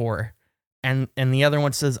here for?" And the other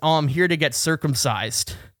one says, "Oh, I'm here to get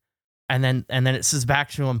circumcised." And then it says back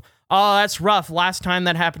to him, "Oh, that's rough. Last time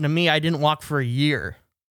that happened to me, I didn't walk for a year."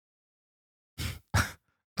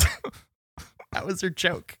 That was her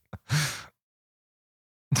joke.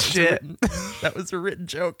 Shit. That was her written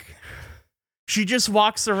joke. She just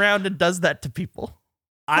walks around and does that to people.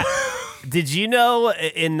 Did you know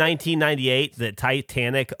in 1998 that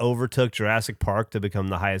Titanic overtook Jurassic Park to become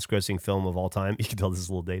the highest grossing film of all time? You can tell this is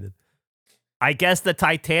a little dated. I guess the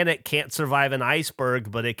Titanic can't survive an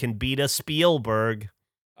iceberg, but it can beat a Spielberg.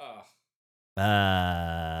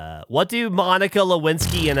 What do Monica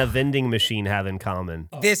Lewinsky and a vending machine have in common?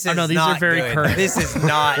 This is no, these not are very good. current. This is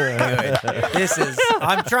not good. This is.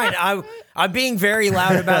 I'm being very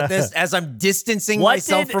loud about this as I'm distancing What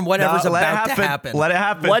myself did- from whatever's No, let it about to happen. happen. Let it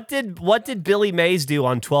happen. What did Billy Mays do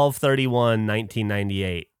on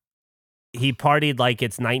 12/31/1998? He partied like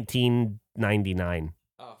it's 1999.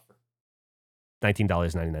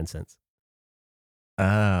 $19.99.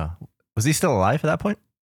 Oh. Was he still alive at that point?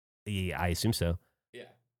 Yeah, I assume so.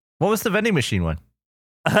 What was the vending machine one?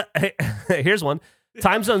 Here's one.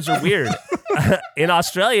 Time zones are weird. In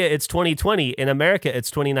Australia, it's 2020. In America,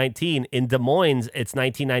 it's 2019. In Des Moines, it's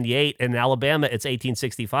 1998. In Alabama, it's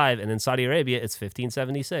 1865. And in Saudi Arabia, it's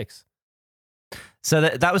 1576. So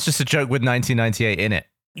that was just a joke with 1998 in it.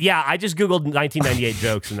 Yeah, I just Googled 1998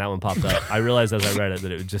 jokes and that one popped up. I realized as I read it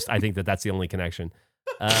that it was just, I think that's the only connection.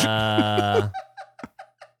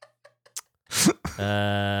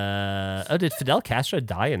 Did Fidel Castro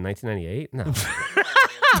die in 1998? No.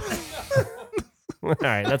 All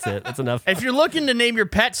right, that's it. That's enough. If you're looking to name your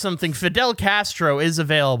pet something, Fidel Castro is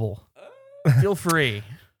available. Feel free.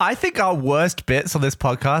 I think our worst bits on this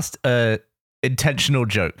podcast are intentional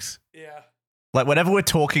jokes. Yeah. Like whenever we're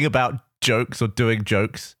talking about jokes or doing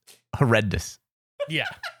jokes, horrendous. Yeah.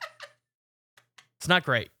 It's not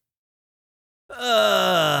great.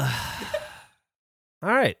 All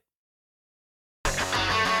right.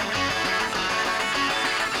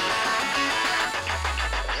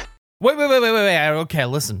 Wait. Okay,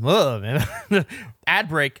 listen. Whoa, man. Ad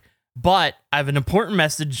break. But I have an important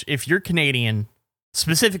message. If you're Canadian,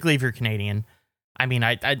 specifically if you're Canadian, I mean,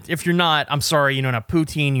 if you're not, I'm sorry, you don't have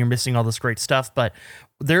poutine, you're missing all this great stuff. But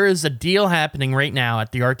there is a deal happening right now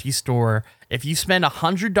at the RT store. If you spend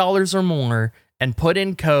 $100 or more and put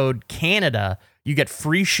in code Canada, you get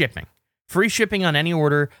free shipping. Free shipping on any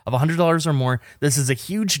order of $100 or more. This is a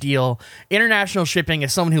huge deal. International shipping,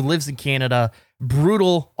 as someone who lives in Canada,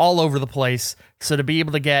 brutal all over the place. So to be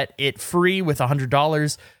able to get it free with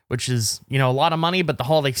 $100, which is, a lot of money, but the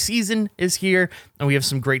holiday season is here, and we have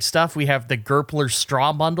some great stuff. We have the Gerpler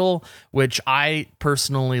straw bundle, which I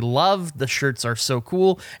personally love. The shirts are so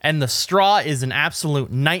cool, and the straw is an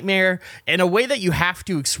absolute nightmare in a way that you have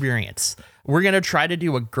to experience. We're going to try to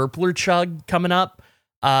do a Gerpler chug coming up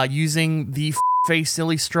using the face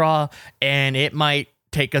silly straw, and it might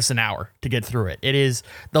take us an hour to get through it. It is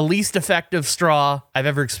the least effective straw I've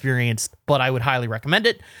ever experienced, but I would highly recommend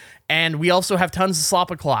it. And we also have tons of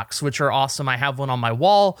Sloppa clocks, which are awesome. I have one on my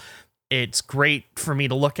wall. It's great for me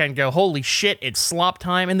to look at and go, holy shit, it's slop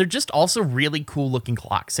time. And they're just also really cool looking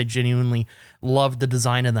clocks. I genuinely love the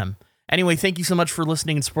design of them. Anyway, thank you so much for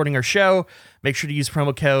listening and supporting our show. Make sure to use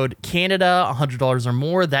promo code Canada, $100 or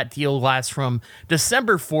more. That deal lasts from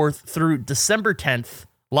December 4th through December 10th.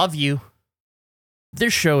 Love you.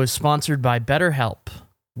 This show is sponsored by BetterHelp.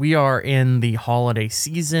 We are in the holiday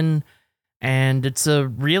season, and it's a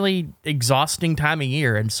really exhausting time of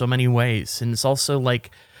year in so many ways. And it's also like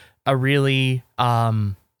a really,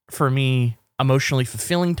 for me, emotionally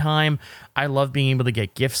fulfilling time. I love being able to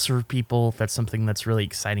get gifts for people. That's something that's really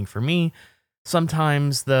exciting for me.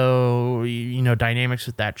 Sometimes, though, dynamics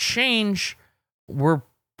with that change. We're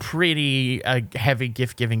pretty a heavy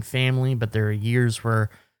gift-giving family, but there are years where,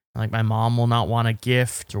 like, my mom will not want a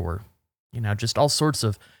gift, or, just all sorts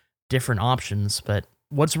of different options. But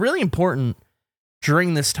what's really important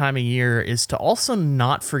during this time of year is to also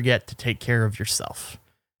not forget to take care of yourself.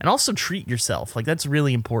 And also treat yourself. Like, that's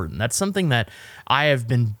really important. That's something that I have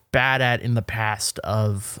been bad at in the past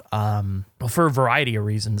of, for a variety of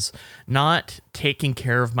reasons, not taking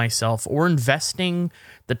care of myself or investing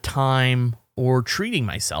the time or treating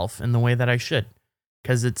myself in the way that I should.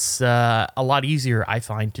 Because it's a lot easier, I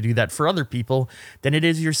find, to do that for other people than it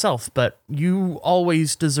is yourself. But you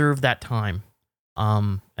always deserve that time.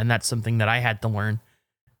 And that's something that I had to learn.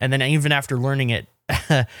 And then even after learning it,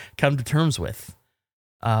 come to terms with.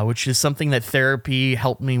 Which is something that therapy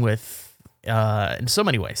helped me with in so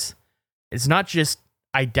many ways. It's not just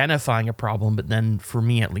identifying a problem, but then, for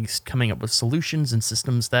me at least, coming up with solutions and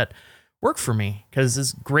systems that work for me. Because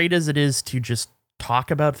as great as it is to just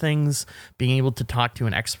talk about things, being able to talk to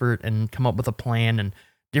an expert and come up with a plan and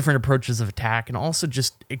different approaches of attack, and also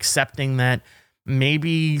just accepting that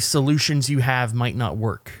maybe solutions you have might not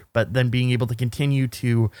work, but then being able to continue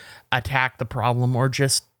to attack the problem or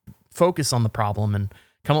just focus on the problem and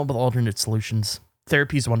come up with alternate solutions.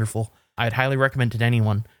 Therapy is wonderful. I'd highly recommend it to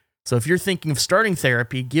anyone. So if you're thinking of starting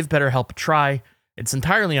therapy, give BetterHelp a try. It's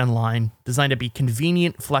entirely online, designed to be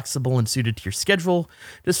convenient, flexible, and suited to your schedule.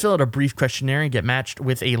 Just fill out a brief questionnaire and get matched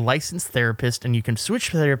with a licensed therapist, and you can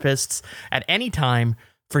switch therapists at any time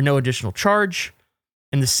for no additional charge.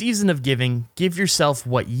 In the season of giving, give yourself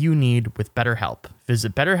what you need with BetterHelp.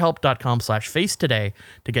 Visit betterhelp.com/face today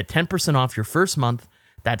to get 10% off your first month.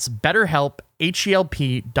 That's BetterHelp,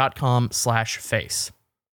 HELP.com/face.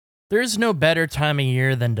 There's no better time of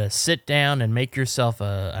year than to sit down and make yourself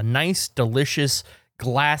a nice, delicious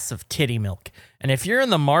glass of titty milk. And if you're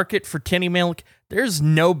in the market for titty milk, there's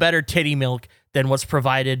no better titty milk than what's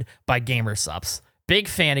provided by GamerSupps. Big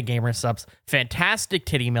fan of GamerSupps. Fantastic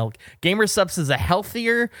titty milk. GamerSupps is a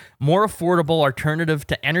healthier, more affordable alternative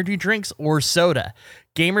to energy drinks or soda.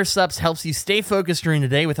 GamerSupps helps you stay focused during the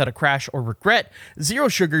day without a crash or regret. 0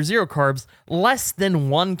 sugar, 0 carbs, less than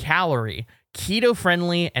 1 calorie. Keto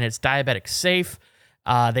friendly, and it's diabetic safe.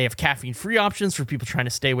 They have caffeine-free options for people trying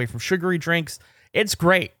to stay away from sugary drinks. It's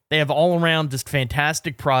great. They have all around just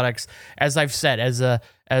fantastic products. As I've said, as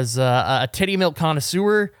a titty milk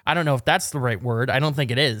connoisseur, I don't know if that's the right word. I don't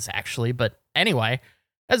think it is, actually. But anyway,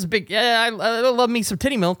 that's a big. I love me some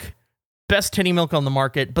titty milk. Best titty milk on the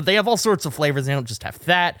market. But they have all sorts of flavors. They don't just have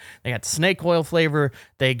that. They got snake oil flavor.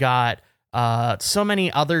 They got So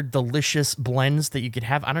many other delicious blends that you could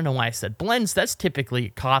have. I don't know why I said blends. That's typically a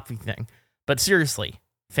coffee thing. But seriously,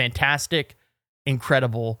 fantastic,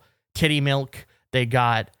 incredible titty milk. They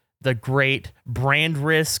got the great brand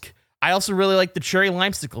risk. I also really like the cherry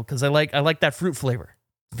limesicle because I like that fruit flavor.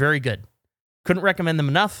 Very good. Couldn't recommend them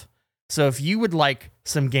enough. So if you would like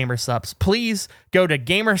some GamerSupps, please go to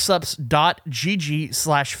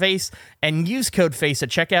gamersupps.gg/face and use code FACE at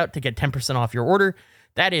checkout to get 10% off your order.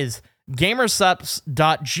 That is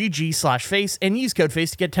gamersupps.gg/face and use code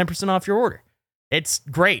FACE to get 10% off your order. It's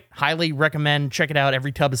great. Highly recommend. Check it out.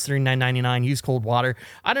 Every tub is $39.99. Use cold water.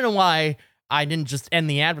 I don't know why I didn't just end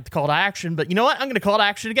the ad with the call to action, but you know what? I'm going to call to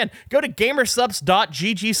action again. Go to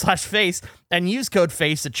gamersupps.gg/face and use code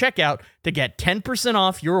FACE at checkout to get 10%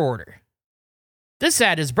 off your order. This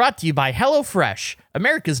ad is brought to you by HelloFresh,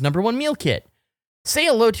 America's #1 meal kit. Say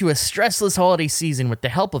hello to a stressless holiday season with the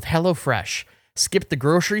help of HelloFresh. Skip the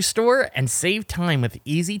grocery store and save time with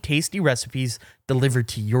easy, tasty recipes delivered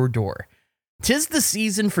to your door. 'Tis the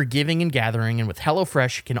season for giving and gathering, and with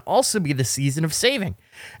HelloFresh, it can also be the season of saving.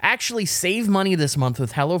 Actually, save money this month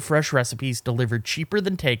with HelloFresh recipes delivered cheaper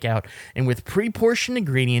than takeout, and with pre-portioned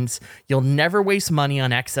ingredients, you'll never waste money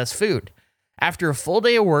on excess food. After a full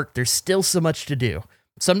day of work, there's still so much to do.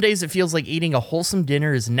 Some days it feels like eating a wholesome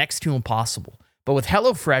dinner is next to impossible. But with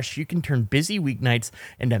HelloFresh, you can turn busy weeknights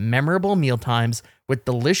into memorable mealtimes with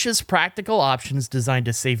delicious, practical options designed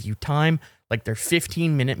to save you time, like their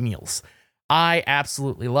 15-minute meals. I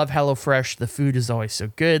absolutely love HelloFresh. The food is always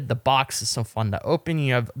so good. The box is so fun to open.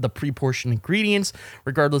 You have the pre-portioned ingredients,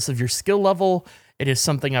 regardless of your skill level. It is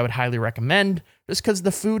something I would highly recommend just because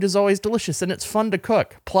the food is always delicious and it's fun to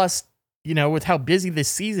cook. Plus, you know, with how busy this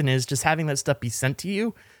season is, just having that stuff be sent to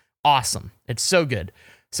you, awesome. It's so good.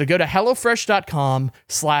 So go to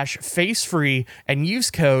HelloFresh.com/facefree and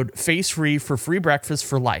use code FACEFREE for free breakfast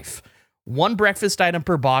for life. One breakfast item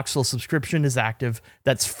per box while subscription is active.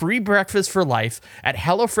 That's free breakfast for life at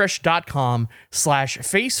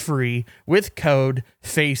HelloFresh.com/facefree with code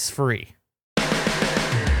FACEFREE.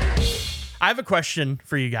 I have a question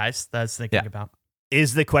for you guys that I was thinking about.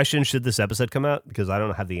 Is the question, should this episode come out? Because I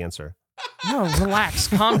don't have the answer. No, relax.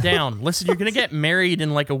 Calm down. Listen, you're going to get married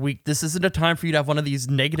in like a week. This isn't a time for you to have one of these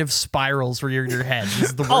negative spirals where you're in your head. This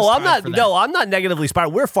is the worst I'm time for that. I'm not negatively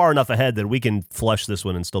spiraled. We're far enough ahead that we can flush this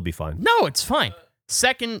one and still be fine. No, it's fine.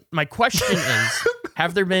 Second, my question is,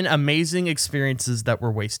 have there been amazing experiences that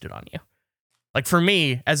were wasted on you? Like for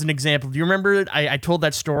me, as an example, do you remember I told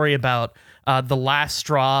that story about the last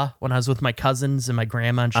straw when I was with my cousins and my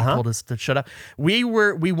grandma and she told us to shut up? We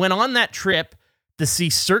went on that trip to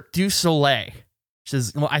see Cirque du Soleil, which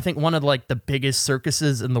is, well, I think one of like the biggest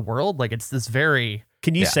circuses in the world. Like it's this very...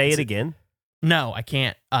 Can you say it again? No, I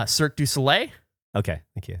can't. Cirque du Soleil? Okay,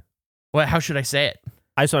 thank you. Well, how should I say it?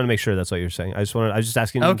 I just want to make sure that's what you're saying. I was just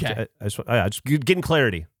asking. Okay. Just getting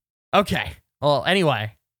clarity. Okay. Well,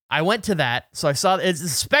 anyway, I went to that. So I saw, it's a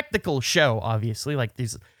spectacle show, obviously, like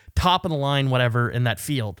these top of the line, whatever, in that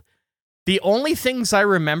field. The only things I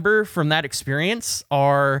remember from that experience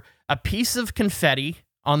are a piece of confetti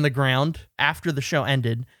on the ground after the show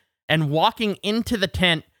ended and walking into the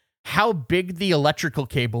tent, how big the electrical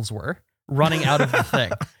cables were running out of the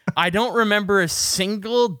thing. I don't remember a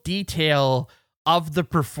single detail of the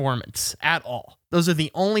performance at all. Those are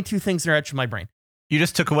the only two things that are etched in my brain. You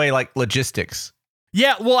just took away like logistics.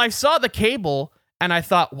 Yeah, well, I saw the cable and I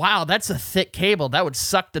thought, wow, that's a thick cable. That would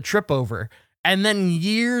suck the trip over. And then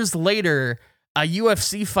years later, a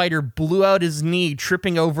UFC fighter blew out his knee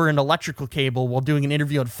tripping over an electrical cable while doing an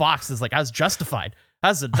interview on Fox. It's like, I was justified.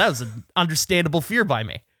 That was an understandable fear by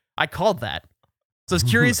me. I called that. So I was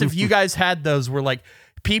curious if you guys had those where like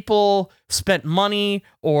people spent money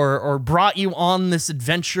or brought you on this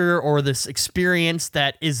adventure or this experience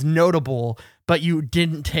that is notable, but you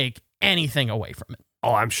didn't take anything away from it.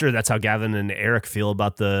 Oh, I'm sure that's how Gavin and Eric feel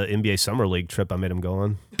about the NBA Summer League trip I made them go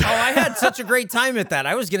on. Oh, I had such a great time at that.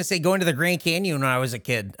 I was going to say going to the Grand Canyon when I was a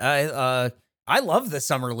kid. I love the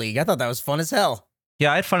Summer League. I thought that was fun as hell.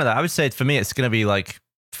 Yeah, I had fun of that. I would say for me, it's going to be like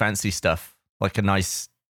fancy stuff, like a nice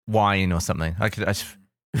wine or something. It's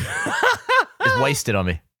wasted on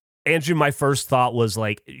me. Andrew, my first thought was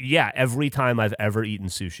like, yeah, every time I've ever eaten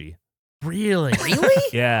sushi. Really? Really?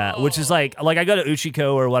 Yeah, which is like I go to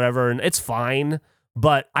Uchiko or whatever, and it's fine.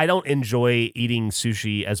 But I don't enjoy eating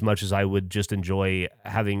sushi as much as I would just enjoy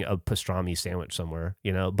having a pastrami sandwich somewhere,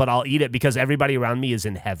 you know. But I'll eat it because everybody around me is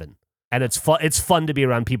in heaven, and it's fun. It's fun to be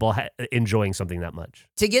around people enjoying something that much.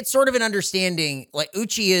 To get sort of an understanding, like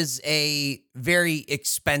Uchi is a very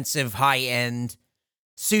expensive, high-end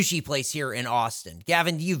sushi place here in Austin.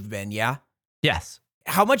 Gavin, you've been, yeah? Yes.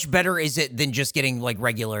 How much better is it than just getting like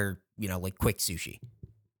regular like quick sushi.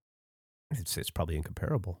 It's probably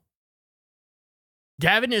incomparable.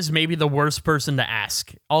 Gavin is maybe the worst person to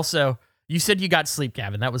ask. Also, you said you got sleep,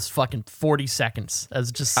 Gavin. That was fucking 40 seconds. That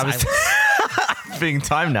was just silence. Being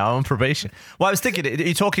timed now. I'm on probation. Well, I was thinking, are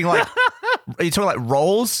you talking like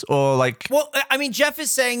rolls or like? Well, I mean, Jeff is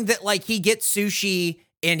saying that like he gets sushi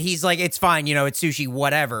and he's like, it's fine, it's sushi,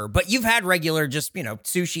 whatever. But you've had regular just,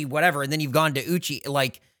 sushi, whatever, and then you've gone to uchi.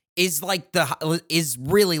 Like, is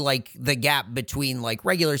really like the gap between like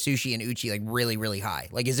regular sushi and uchi like really, really high?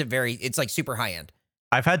 Like, is it it's like super high end?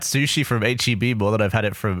 I've had sushi from HEB more than I've had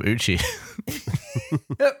it from Uchi.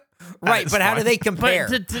 Right, but how do they compare?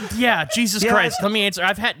 Yeah, Jesus Christ. Let me answer.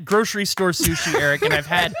 I've had grocery store sushi, Eric, and I've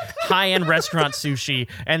had high-end restaurant sushi,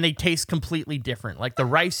 and they taste completely different. Like the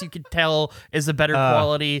rice, you could tell, is a better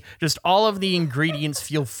quality. Just all of the ingredients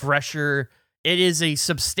feel fresher. It is a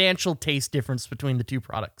substantial taste difference between the two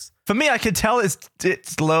products. For me, I can tell it's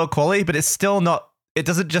lower quality, but it's still not. It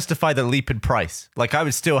doesn't justify the leap in price. Like I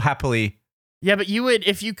would still happily. Yeah, but you would,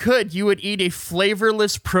 if you could, you would eat a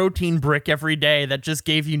flavorless protein brick every day that just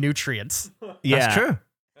gave you nutrients. Yeah, that's true.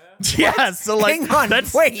 Yeah, so like, hang on,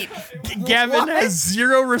 wait. Gavin has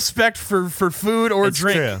zero respect for food or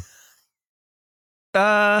drink. True.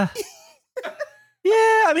 Yeah,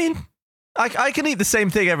 I mean, I can eat the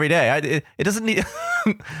same thing every day. It doesn't need.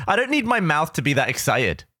 I don't need my mouth to be that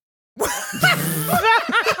excited.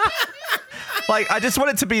 Like I just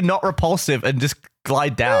want it to be not repulsive and just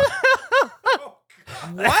glide down.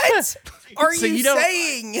 What are So you you don't-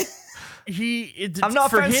 saying? I'm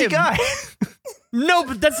not a fancy guy. No,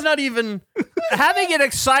 but that's not even. Having an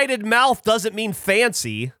excited mouth doesn't mean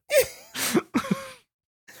fancy.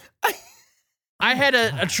 I had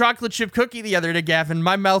a chocolate chip cookie the other day, Gavin.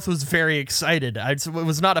 My mouth was very excited. It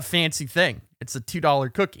was not a fancy thing. It's a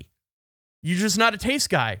 $2 cookie. You're just not a taste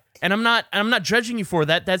guy, and I'm not judging you for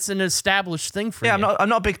that. That's an established thing for you. Yeah, I'm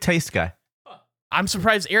not a big taste guy. I'm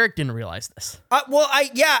surprised Eric didn't realize this. I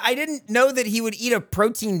didn't know that he would eat a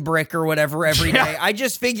protein brick or whatever every day. I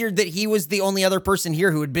just figured that he was the only other person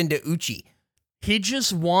here who had been to Uchi. He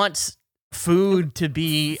just wants food to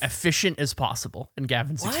be efficient as possible in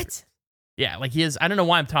Gavin's experience. Yeah, like he is. I don't know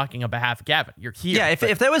why I'm talking on behalf of Gavin. You're here. Yeah,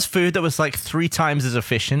 if there was food that was like 3 times as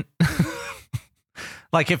efficient,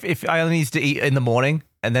 like if I only needed to eat in the morning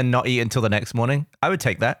and then not eat until the next morning, I would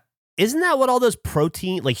take that. Isn't that what all those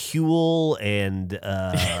protein, like Huel and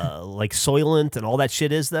like Soylent and all that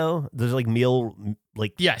shit is, though? There's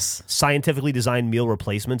like Yes. scientifically designed meal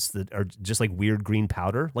replacements that are just like weird green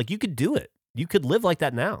powder. Like you could do it. You could live like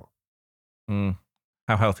that now.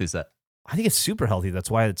 How healthy is that? I think it's super healthy. That's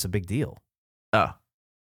why it's a big deal. Oh.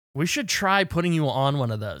 We should try putting you on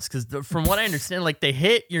one of those because from what I understand, like they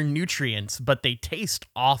hit your nutrients, but they taste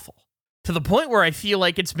awful. To the point where I feel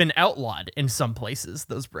like it's been outlawed in some places,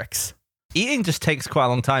 those bricks. Eating just takes quite a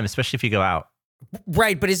long time, especially if you go out.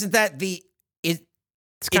 Right, but isn't that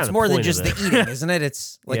it's kinda more the than point just of the it. eating, isn't it?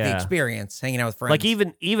 It's like the Yeah. experience, hanging out with friends. Like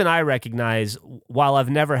even I recognize, while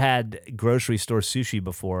I've never had grocery store sushi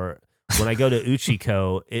before, when I go to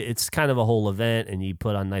Uchiko, it's kind of a whole event, and you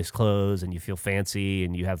put on nice clothes, and you feel fancy,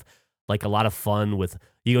 and you have like a lot of fun with.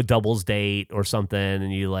 You go doubles date or something,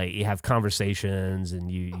 and you have conversations,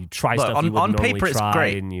 and you try Look, stuff you on wouldn't normally paper it's try,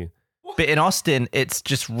 great. and you. But in Austin, it's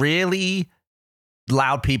just really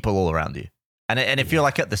loud people all around you. And if you're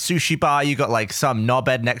like at the sushi bar, you got like some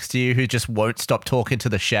knobhead next to you who just won't stop talking to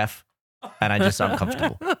the chef. And I'm just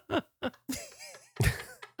uncomfortable.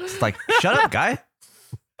 It's like, shut up, guy.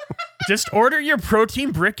 Just order your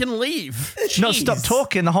protein brick and leave. No, stop Jeez.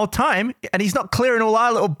 talking the whole time. And he's not clearing all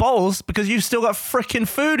our little bowls because you've still got freaking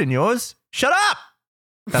food in yours. Shut up.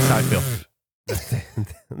 That's how I feel.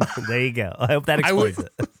 There you go. I hope that explains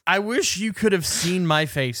it. I wish you could have seen my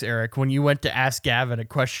face, Eric, when you went to ask Gavin a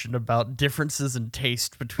question about differences in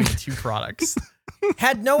taste between two products.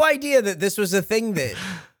 Had no idea that this was a thing that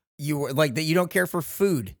you were like that you don't care for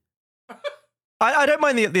food. I don't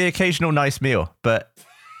mind the occasional nice meal, but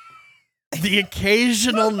The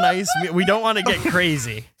occasional nice meal. We don't want to get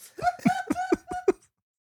crazy.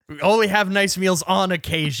 We only have nice meals on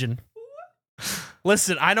occasion.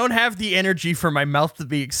 Listen, I don't have the energy for my mouth to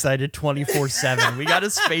be excited 24/7. We got to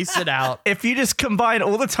space it out. if you just combine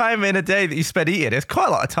all the time in a day that you spend eating, it's quite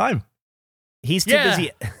a lot of time. He's too Yeah.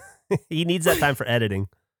 busy. He needs that time for editing.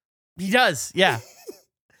 He does, yeah.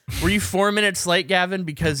 Were you 4 minutes late, Gavin,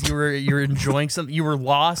 because you were enjoying something? You were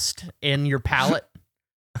lost in your palate.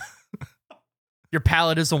 Your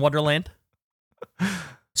palate is a wonderland.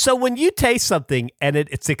 So when you taste something and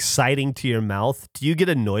it's exciting to your mouth, do you get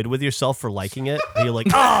annoyed with yourself for liking it? And you're like,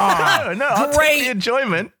 oh, No, I'll take great. the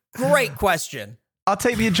enjoyment. Great question. I'll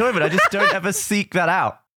take the enjoyment. I just don't ever seek that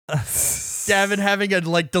out. Gavin having a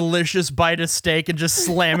like delicious bite of steak and just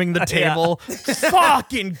slamming the table.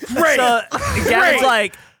 Fucking great. So, Gavin's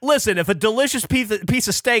like, listen, if a delicious piece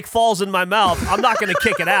of steak falls in my mouth, I'm not going to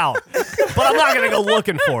kick it out, but I'm not going to go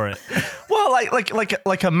looking for it. Well,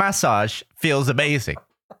 like a massage feels amazing.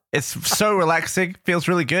 It's so relaxing, feels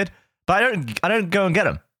really good. But I don't go and get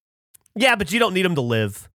them. Yeah, but you don't need them to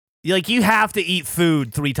live. You have to eat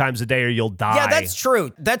food 3 times a day or you'll die. Yeah, that's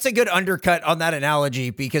true. That's a good undercut on that analogy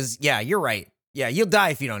because, yeah, you're right. Yeah, you'll die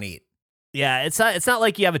if you don't eat. Yeah, it's not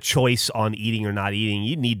like you have a choice on eating or not eating.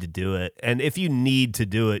 You need to do it. And if you need to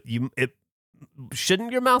do it,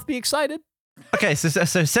 shouldn't your mouth be excited? Okay, so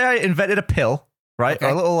say I invented a pill, right? Okay. Or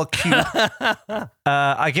a little cube.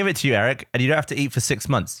 I give it to you, Eric, and you don't have to eat for 6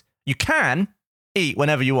 months. You can eat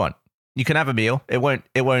whenever you want. You can have a meal. It won't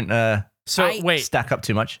Wait. stack up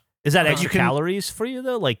too much. Is that But extra you can- calories for you,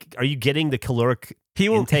 though? Like, are you getting the caloric He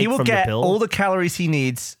will intake from get the pill? all the calories he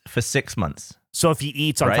needs for 6 months. So if he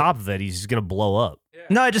eats on Right. top of it, he's going to blow up.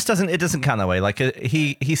 No, it just doesn't. It doesn't count that way. Like if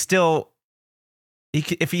he still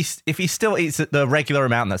eats the regular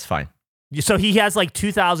amount, that's fine. So he has like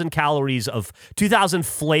 2,000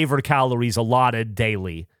 flavored calories allotted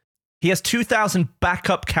daily. He has 2,000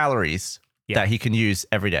 backup calories Yeah. that he can use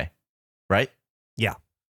every day, right? Yeah.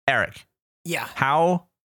 Eric, Yeah. how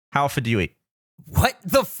often do you eat? What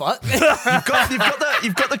the fuck?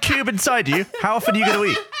 You've got the cube inside you. How often are you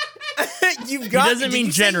going to eat? doesn't did mean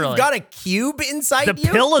you say generally. You've got a cube inside The you?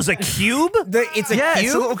 pill is a cube? It's a Yeah, cube?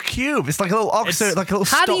 it's a little cube. It's like a little oxo, like a little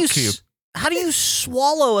How stock do you cube. how do you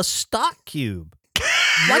swallow a stock cube?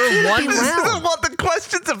 Why can't it be This is round? what the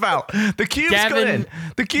question's about. The cube's Gavin, gone in.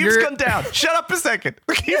 The cube's you're- gone down. Shut up a second.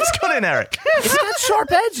 The cube's gone in, Eric. It's got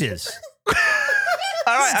sharp edges. All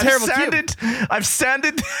right, This is a terrible I've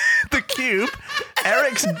sanded the cube.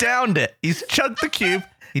 Eric's downed it. He's chugged the cube.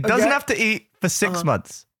 He doesn't have to eat for 6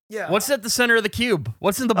 months. Yeah. What's at the center of the cube?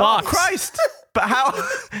 What's in the Oh, box? Christ. But how Is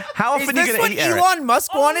often are you this going what to eat, Eric? Elon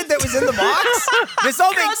Musk wanted that was in the box? This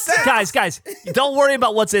all makes sense. Guys, don't worry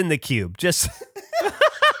about what's in the cube. Just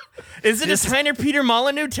Is it a tiny Peter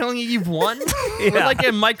Molyneux telling you you've won? We're like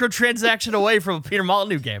a microtransaction away from a Peter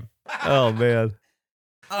Molyneux game. oh man.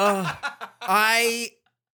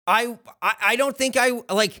 I don't think I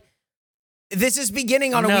like. This is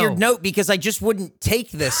beginning on a No. weird note because I just wouldn't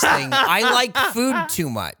take this thing. I like food too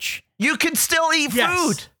much. You can still eat Yes.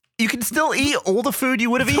 food. You can still eat all the food you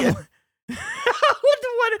would have eaten.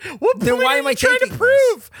 what Then point why are am I you trying to taking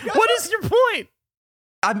prove? What is your point?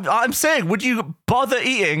 I'm saying, would you bother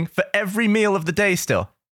eating for every meal of the day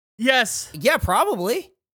still? Yes, Yeah,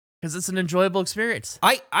 probably. because it's an enjoyable experience.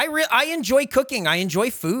 I enjoy cooking. I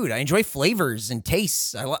enjoy food. I enjoy flavors and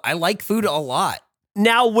tastes. I like food a lot.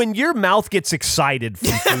 Now, when your mouth gets excited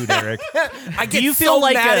from food, Eric, I do get you feel so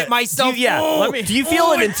like mad a- at myself. Do you, yeah, Oh, do you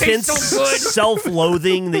feel an it tastes intense so good.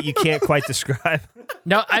 self-loathing that you can't quite describe?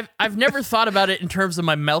 Now, I've never thought about it in terms of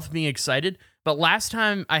my mouth being excited, but last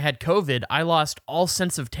time I had COVID, I lost all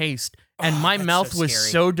sense of taste, and my that's mouth so was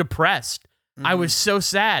scary. so depressed. I was so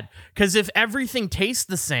sad because if everything tastes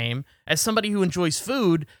the same, as somebody who enjoys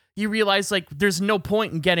food, you realize like there's no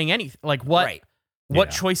point in getting anything. Like what? Right. What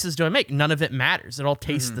Yeah. choices do I make? None of it matters. It all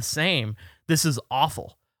tastes the same. This is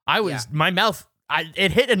awful. My mouth,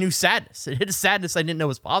 it hit a new sadness. It hit a sadness I didn't know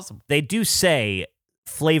was possible. They do say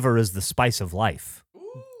flavor is the spice of life.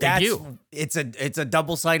 do. It's a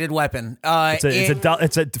double-sided weapon.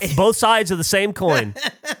 It's both sides of the same coin.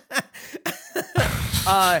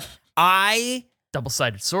 I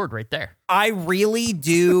Double-sided sword right there. really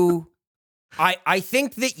do. I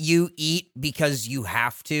think that you eat because you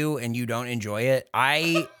have to and you don't enjoy it.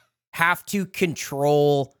 I have to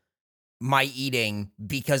control my eating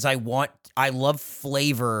because I love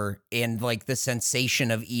flavor and like the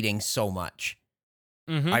sensation of eating so much.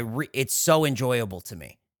 Mhm. It's so enjoyable to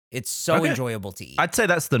me. It's so Okay. enjoyable to eat. I'd say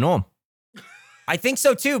that's the norm. I think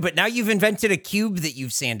so too, but now you've invented a cube that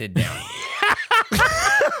you've sanded down.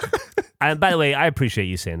 And by the way, I appreciate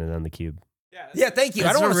you sanding on the cube. Yeah, thank you. I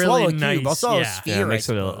That's don't want a to swallow really a cube. I'll nice- swallow a yeah. sphere, Yeah, it I makes it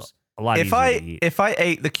suppose. a lot If easier to eat. I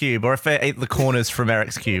ate the cube, or if I ate the corners from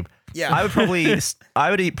Eric's cube, Yeah. I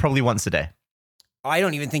would eat probably once a day. I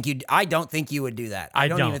don't think you would do that. I I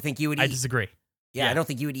don't don't. even think you would eat. I disagree. yeah, yeah. I don't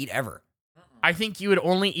think you would eat ever. I think you would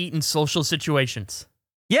only eat in social situations.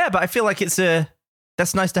 Yeah, but I feel like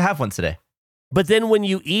that's nice to have once a day. But then when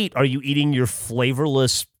you eat, are you eating your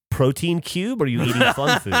flavorless protein cube or are you eating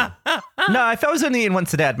fun food? No, if I was only eating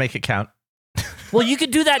once a day, I'd make it count. Well, you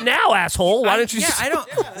could do that now, asshole. Why don't you Yeah, just, I don't.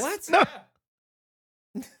 What? No.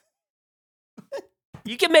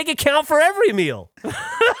 you can make it count for every meal.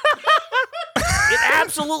 It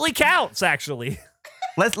absolutely counts, actually.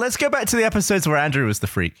 Let's go back to the episodes where Andrew was the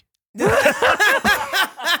freak. Look,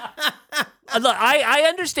 I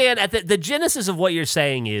understand at the genesis of what you're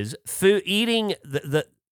saying is food eating the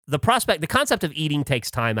concept of eating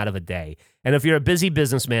takes time out of a day. And if you're a busy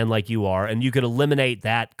businessman like you are, and you could eliminate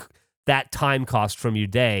that time cost from your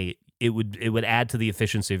day, it would add to the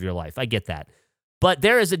efficiency of your life. I get that. But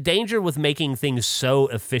there is a danger with making things so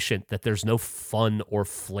efficient that there's no fun or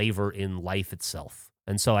flavor in life itself.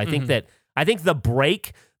 And so I think the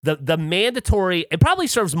break, the mandatory, it probably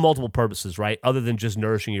serves multiple purposes, right? Other than just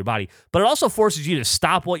nourishing your body. But it also forces you to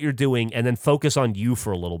stop what you're doing and then focus on you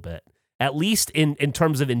for a little bit. At least in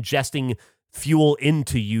terms of ingesting fuel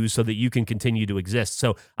into you so that you can continue to exist.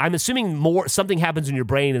 So I'm assuming something happens in your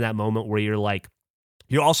brain in that moment where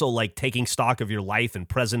you're also like taking stock of your life and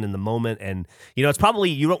present in the moment. And, it's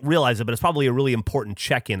probably, you don't realize it, but it's probably a really important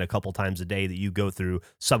check-in a couple times a day that you go through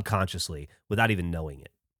subconsciously without even knowing it.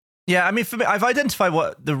 Yeah, I mean, for me, I've identified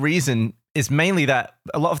what the reason is. Mainly that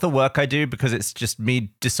a lot of the work I do, because it's just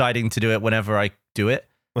me deciding to do it whenever I do it.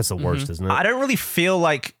 That's the worst, isn't it? I don't really feel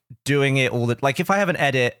like doing it like if I have an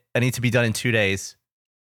edit I need to be done in 2 days,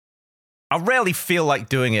 I'll rarely feel like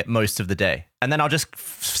doing it most of the day. And then I'll just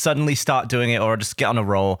suddenly start doing it, or I'll just get on a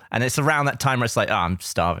roll. And it's around that time where it's like, I'm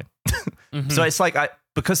starving. So it's like,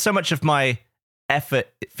 because so much of my effort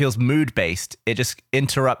feels mood-based, it just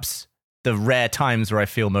interrupts the rare times where I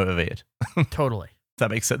feel motivated. Totally. If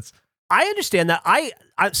that makes sense. I understand that. I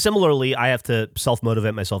similarly, I have to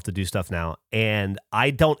self-motivate myself to do stuff now, and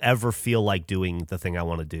I don't ever feel like doing the thing I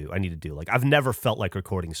want to do. I need to do. Like, I've never felt like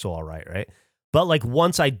recording So All Right? But like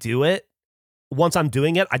once I'm doing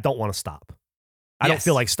it, I don't want to stop. I don't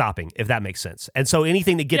feel like stopping, if that makes sense. And so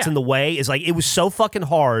anything that gets in the way is like, it was so fucking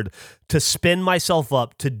hard to spin myself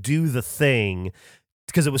up to do the thing,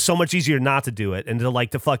 because it was so much easier not to do it, and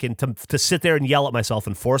to sit there and yell at myself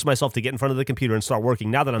and force myself to get in front of the computer and start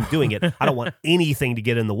working. Now that I'm doing it, I don't want anything to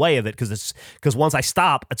get in the way of it, because once I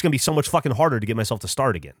stop, it's going to be so much fucking harder to get myself to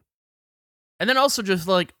start again. And then also just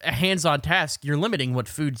like a hands-on task, you're limiting what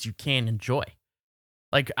foods you can enjoy.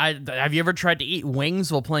 Like, have you ever tried to eat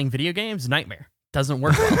wings while playing video games? Nightmare. Doesn't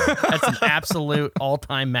work well. That's an absolute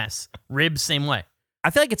all-time mess. Ribs, same way. I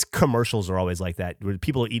feel like commercials are always like that, where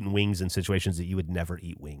people are eating wings in situations that you would never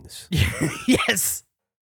eat wings. Yes,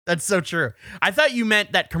 that's so true. I thought you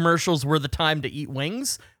meant that commercials were the time to eat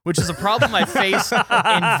wings, which is a problem I face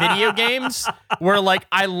in video games, where like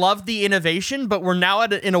I love the innovation, but we're now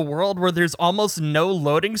in a world where there's almost no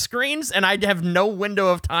loading screens, and I have no window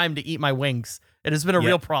of time to eat my wings. It has been a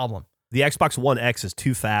real problem. The Xbox One X is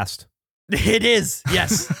too fast. It is,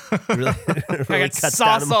 yes. really I got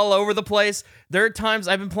sauce all over the place. There are times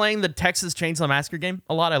I've been playing the Texas Chainsaw Massacre game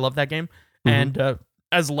a lot. I love that game. And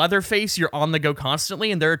as Leatherface, you're on the go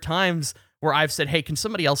constantly. And there are times where I've said, hey, can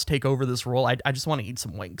somebody else take over this role? I just want to eat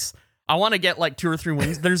some wings. I want to get like 2 or 3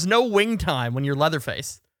 wings. There's no wing time when you're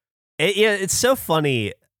Leatherface. It's so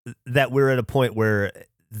funny that we're at a point where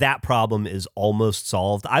that problem is almost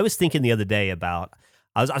solved. I was thinking the other day about,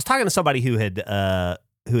 I was talking to somebody who had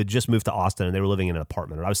just moved to Austin, and they were living in an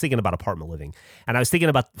apartment. And I was thinking about apartment living, and I was thinking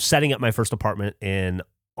about setting up my first apartment in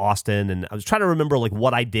Austin. And I was trying to remember like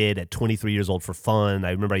what I did at 23 years old for fun.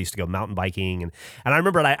 I remember I used to go mountain biking, and I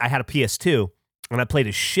remember I had a PS2, and I played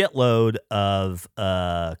a shitload of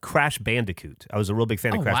Crash Bandicoot. I was a real big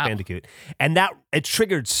fan of Crash Bandicoot, and it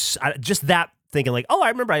triggered just that thinking like, I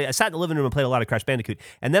remember I sat in the living room and played a lot of Crash Bandicoot,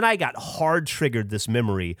 and then I got hard triggered this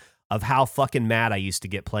memory of how fucking mad I used to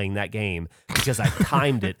get playing that game because I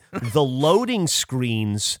timed it. The loading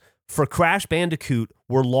screens for Crash Bandicoot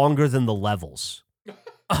were longer than the levels.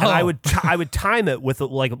 And I would time it with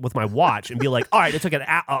my watch and be like, all right, it took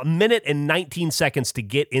a minute and 19 seconds to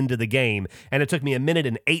get into the game, and it took me a minute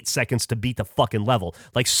and 8 seconds to beat the fucking level.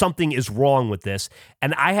 Like, something is wrong with this.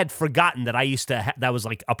 And I had forgotten that I used to that was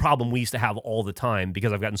like a problem we used to have all the time,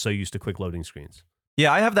 because I've gotten so used to quick loading screens.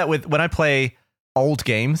 Yeah, I have that with when I play old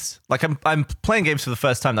games. Like I'm playing games for the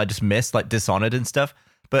first time that I just missed, like Dishonored and stuff.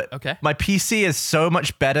 But my PC is so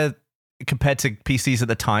much better compared to PCs at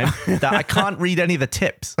the time that I can't read any of the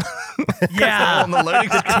tips. Yeah, on the loading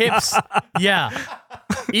the tips. Yeah,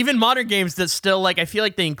 even modern games that still like, I feel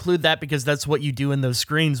like they include that because that's what you do in those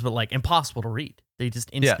screens, but like impossible to read. They just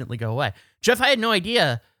instantly go away. Jeff, I had no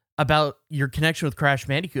idea about your connection with Crash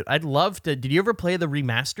Bandicoot. I'd love to. Did you ever play the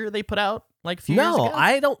remaster they put out like a few years ago? No,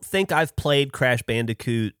 I don't think I've played Crash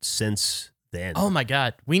Bandicoot since then. Oh my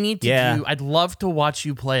god, we need to do. I'd love to watch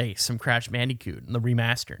you play some Crash Bandicoot in the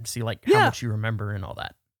remaster and see like how much you remember and all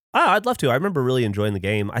that. Oh, I'd love to. I remember really enjoying the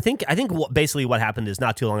game. I think basically what happened is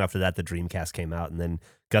not too long after that, the Dreamcast came out, and then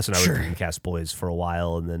Gus and I were Dreamcast boys for a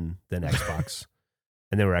while, and then Xbox,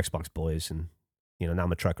 and they were Xbox boys, and now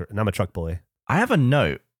I'm a trucker. Now I'm a truck boy. I have a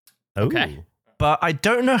note, Ooh. Okay. but I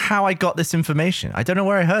don't know how I got this information. I don't know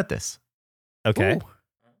where I heard this. Okay. Ooh.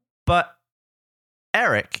 But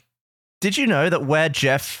Eric, did you know that where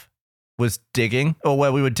Jeff was digging, or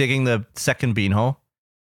where we were digging the second beanhole,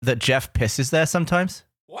 that Jeff pisses there sometimes?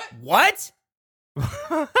 What? What? We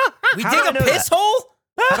How dig do I a know piss that? hole?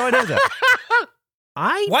 How do I know that?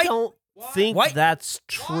 I Why- don't think Why- that's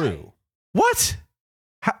true. What?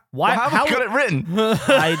 Why? How have I got it written?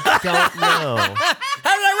 I don't know.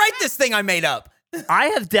 How did I write this thing I made up? I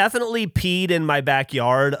have definitely peed in my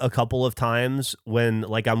backyard a couple of times when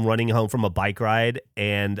like I'm running home from a bike ride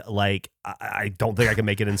and like I don't think I can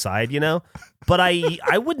make it inside, But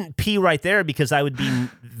I wouldn't pee right there because I would be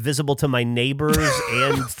visible to my neighbors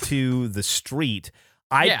and to the street.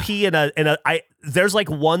 I pee there's like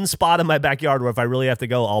one spot in my backyard where if I really have to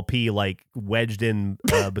go, I'll pee like wedged in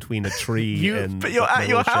between a tree and But you're my at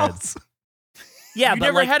your little shed. house. Yeah, You but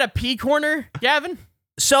never like, had a pee corner, Gavin?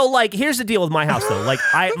 so like here's the deal with my house though. Like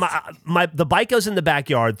the bike goes in the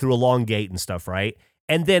backyard through a long gate and stuff, right?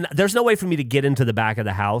 And then there's no way for me to get into the back of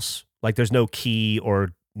the house. Like there's no key or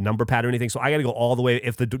number pad or anything. So I got to go all the way.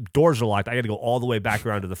 If the doors are locked, I got to go all the way back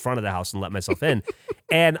around to the front of the house and let myself in.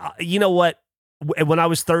 And you know what? When I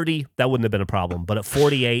was 30, that wouldn't have been a problem. But at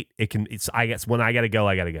 48, I guess when I got to go,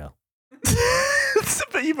 I got to go.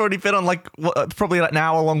 But you've already been on probably like an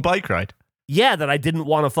hour-long bike ride. Yeah, that I didn't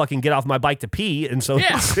want to fucking get off my bike to pee, and so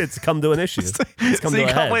Yeah. it's come to an issue. So come you to a can't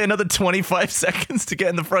head. wait another 25 seconds to get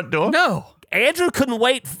in the front door? No. Andrew couldn't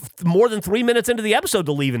wait more than 3 minutes into the episode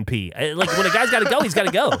to leave and pee. Like when a guy's got to go, he's got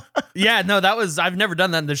to go. Yeah, no, I've never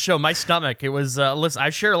done that in this show. My stomach, it was, listen, I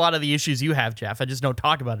share a lot of the issues you have, Jeff. I just don't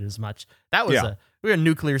talk about it as much. That was we were a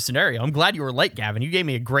nuclear scenario. I'm glad you were late, Gavin. You gave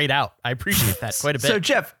me a great out. I appreciate that quite a bit. So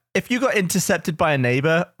Jeff, if you got intercepted by a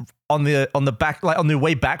neighbor on the back, like on the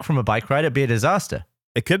way back from a bike ride, it'd be a disaster.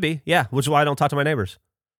 It could be, yeah. Which is why I don't talk to my neighbors.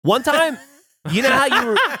 One time, you know how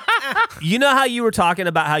you were talking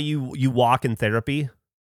about how you walk in therapy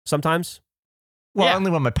sometimes. Well, Yeah.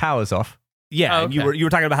 only when my power's off. Yeah, Oh, and okay. you were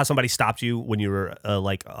talking about how somebody stopped you when you were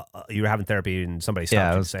you were having therapy and somebody stopped Yeah, you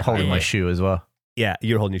I to was say holding hi. my shoe as well. Yeah,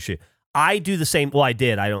 you're holding your shoe. I do the same. Well, I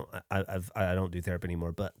did. I don't do therapy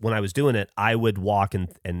anymore. But when I was doing it, I would walk and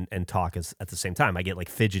talk at the same time. I get like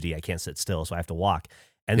fidgety. I can't sit still, so I have to walk.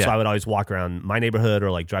 And so Yeah. I would always walk around my neighborhood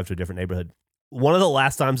or like drive to a different neighborhood. One of the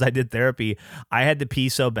last times I did therapy, I had to pee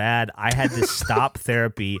so bad I had to stop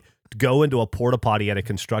therapy, go into a porta potty at a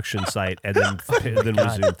construction site, and then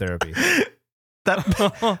resume therapy.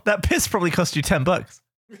 That piss probably cost you $10.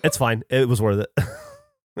 It's fine. It was worth it.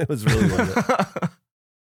 It was really worth it.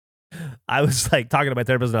 I was like talking to my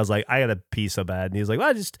therapist and I was like, I gotta pee so bad. And he was like,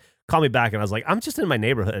 well, just call me back. And I was like, I'm just in my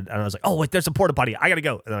neighborhood. And I was like, oh, wait, there's a porta potty. I gotta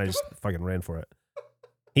go. And I just fucking ran for it.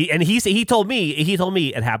 He told me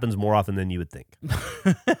it happens more often than you would think.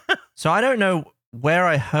 So I don't know where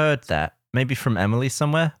I heard that. Maybe from Emily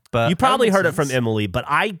somewhere. But You probably makes heard it from sense. Emily, but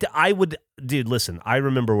I would, dude, listen, I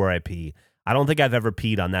remember where I pee. I don't think I've ever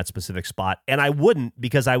peed on that specific spot. And I wouldn't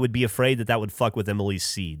because I would be afraid that would fuck with Emily's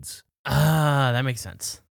seeds. Ah, that makes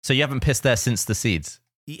sense. So you haven't pissed there since the seeds.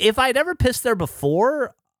 If I'd ever pissed there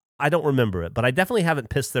before, I don't remember it, but I definitely haven't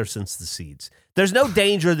pissed there since the seeds. There's no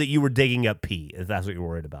danger that you were digging up pee, if that's what you're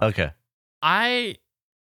worried about. Okay.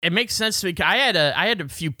 It makes sense to me. I had a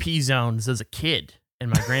few pee zones as a kid in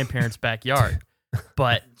my grandparents' backyard,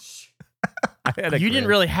 but I had a you didn't grand-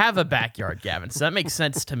 really have a backyard, Gavin. So that makes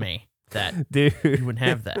sense to me that Dude, you wouldn't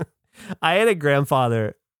have that. I had a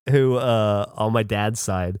grandfather who, on my dad's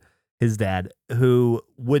side, his dad, who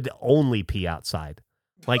would only pee outside.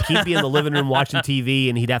 Like he'd be in the living room watching TV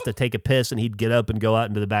and he'd have to take a piss and he'd get up and go out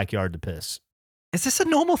into the backyard to piss. Is this a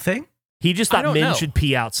normal thing? He just I thought don't men know. should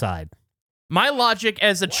pee outside. My logic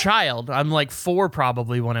as a child, I'm like 4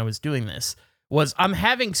 probably when I was doing this, was I'm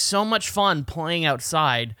having so much fun playing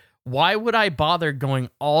outside. Why would I bother going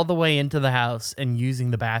all the way into the house and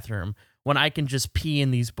using the bathroom when I can just pee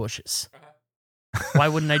in these bushes? Why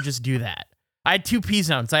wouldn't I just do that? I had 2 pee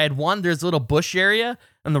zones. I had one, there's a little bush area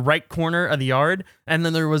in the right corner of the yard, and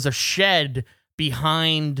then there was a shed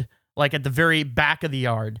behind, like at the very back of the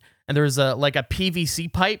yard, and there was a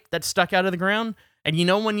PVC pipe that stuck out of the ground. And you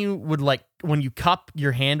know when you cup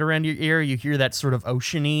your hand around your ear, you hear that sort of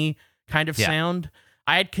oceany kind of sound?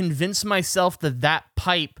 I had convinced myself that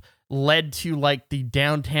pipe led to like the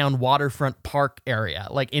downtown waterfront park area,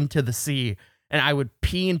 like into the sea. And I would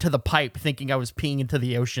pee into the pipe thinking I was peeing into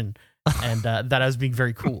the ocean and that I was being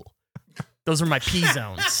very cool. Those were my pee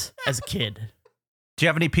zones as a kid. Do you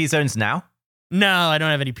have any pee zones now? No, I don't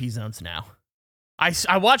have any pee zones now.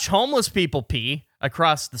 I watch homeless people pee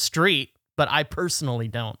across the street, but I personally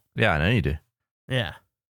don't. Yeah, I know you do. Yeah.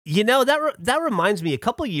 You know, that reminds me, a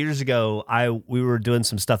couple of years ago, we were doing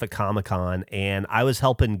some stuff at Comic-Con, and I was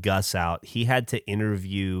helping Gus out. He had to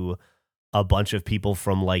interview a bunch of people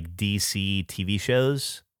from like DC TV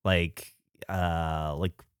shows, like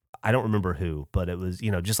I don't remember who, but it was,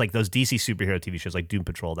 just like those DC superhero TV shows like Doom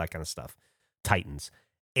Patrol, that kind of stuff, Titans.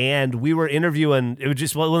 And we were interviewing, it was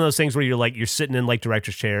just one of those things where you're sitting in like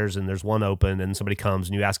director's chairs and there's one open and somebody comes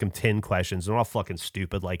and you ask them 10 questions and they're all fucking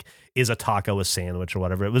stupid. Like, is a taco a sandwich or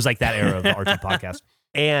whatever? It was like that era of the RT podcast.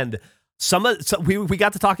 And we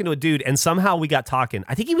got to talking to a dude and somehow we got talking.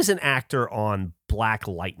 I think he was an actor on Black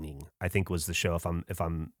Lightning, I think was the show, if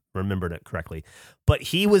I'm remembered it correctly. But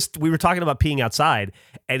we were talking about peeing outside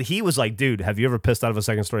and he was like, dude, have you ever pissed out of a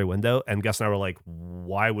second story window? And Gus and I were like,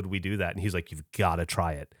 why would we do that? And he's like, you've got to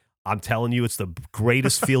try it. I'm telling you, it's the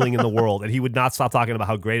greatest feeling in the world. And he would not stop talking about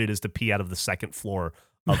how great it is to pee out of the second floor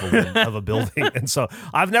of a building. And so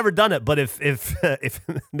I've never done it, but if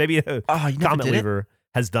maybe a comment leaver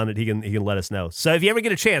has done it, he can let us know. So if you ever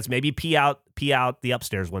get a chance, maybe pee out the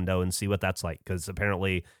upstairs window and see what that's like, because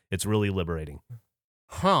apparently it's really liberating.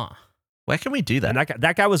 Huh. Where can we do that? And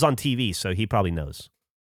that guy was on TV, so he probably knows.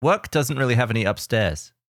 Work doesn't really have any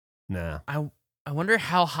upstairs. Nah. I wonder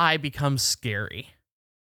how high becomes scary.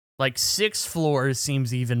 Like 6 floors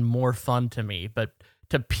seems even more fun to me, but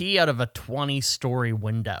to pee out of a 20-story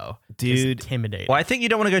window is intimidating. Well, I think you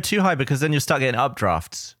don't want to go too high because then you'll start getting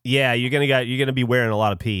updrafts. Yeah, you're gonna be wearing a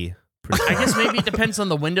lot of pee. I guess maybe it depends on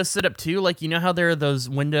the window setup too. Like, you know how there are those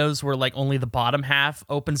windows where like only the bottom half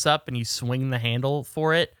opens up and you swing the handle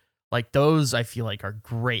for it? Like those I feel like are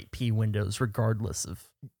great pee windows regardless of.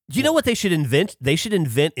 You know what they should invent? They should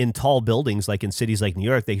invent in tall buildings like in cities like New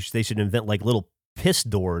York, they should invent like little piss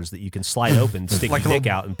doors that you can slide open, stick like your dick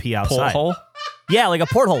out and pee outside. Porthole? Yeah, like a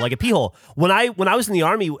porthole, like a pee hole. When I was in the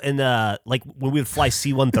Army and like when we would fly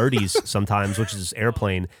C-130s sometimes, which is this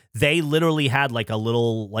airplane, they literally had like a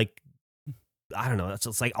little like, I don't know,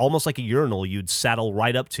 it's like almost like a urinal you'd saddle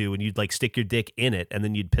right up to and you'd like stick your dick in it and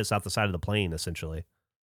then you'd piss out the side of the plane essentially.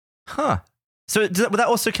 Huh. So would that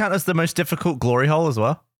also count as the most difficult glory hole as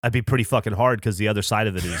well? That'd be pretty fucking hard because the other side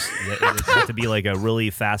of it is it have to be like a really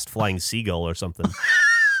fast flying seagull or something.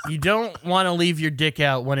 You don't want to leave your dick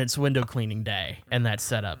out when it's window cleaning day and that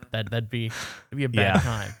setup. That'd be a bad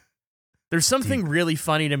time. There's something really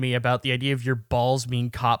funny to me about the idea of your balls being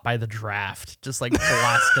caught by the draft, just like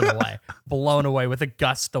blasted away, blown away with a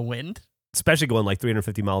gust of wind. Especially going like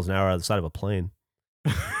 350 miles an hour out of the side of a plane.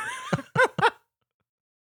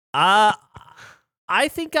 I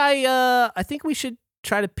think we should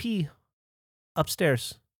try to pee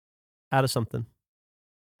upstairs out of something.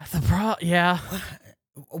 Yeah.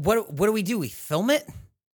 What do we do? We film it?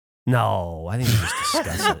 No, I think we just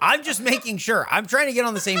discuss it. I'm just making sure. I'm trying to get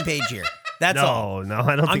on the same page here. That's all. No,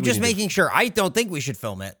 I don't think I'm just making sure. I don't think we should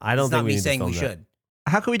film it. I don't it's think not we me need to saying we film that. should.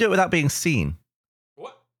 How can we do it without being seen?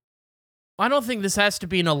 What? I don't think this has to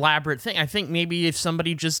be an elaborate thing. I think maybe if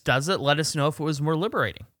somebody just does it, let us know if it was more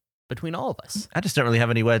liberating between all of us. I just don't really have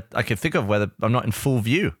anywhere I could think of where I'm not in full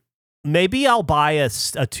view. Maybe I'll buy a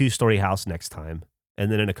 2-story house next time.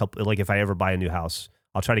 And then in a couple, like if I ever buy a new house,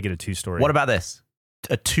 I'll try to get a 2-story. What about this?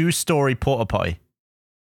 A 2-story porta potty.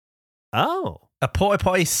 Oh. A porta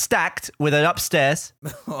potty stacked with an upstairs.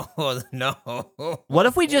 Oh, no. What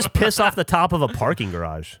if we just piss off the top of a parking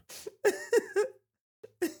garage?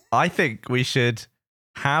 I think we should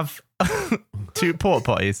have 2 porta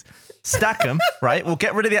potties, stack them, right? We'll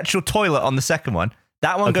get rid of the actual toilet on the second one.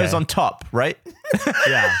 That one goes on top, right?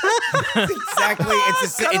 Yeah. Exactly.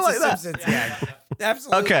 It's a like that. Simpsons gag.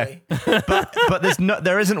 Absolutely. Okay. But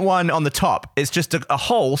there isn't one on the top. It's just a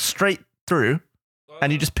hole straight through,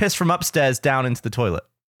 and you just piss from upstairs down into the toilet.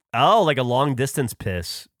 Oh, like a long distance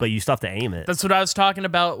piss, but you still have to aim it. That's what I was talking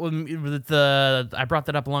about with I brought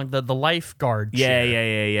that up along the lifeguard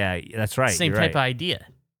chair. Yeah. That's right. Same type of idea.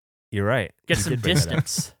 You're right. Get You some did bring that up.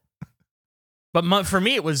 distance. But for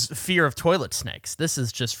me, it was fear of toilet snakes. This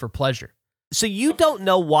is just for pleasure. So you don't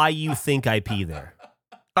know why you think I pee there?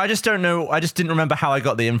 I just don't know. I just didn't remember how I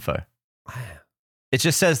got the info. It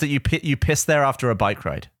just says that you piss there after a bike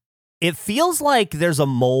ride. It feels like there's a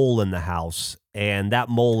mole in the house, and that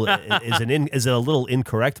mole is a little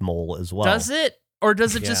incorrect mole as well. Does it? Or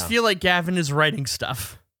does it just feel like Gavin is writing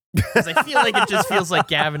stuff? Because I feel like it just feels like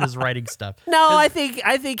Gavin is writing stuff. No, I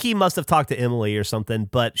think he must have talked to Emily or something,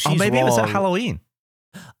 but she's maybe wrong. it was at Halloween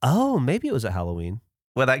Oh, maybe it was at Halloween.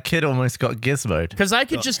 where that kid almost got gizmoed. Because I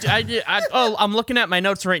could just, I'm looking at my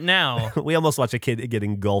notes right now. We almost watched a kid get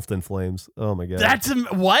engulfed in flames. Oh my god! That's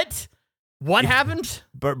what? What happened?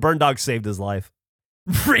 Burn Dog saved his life.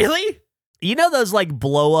 Really? You know those like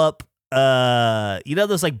blow up You know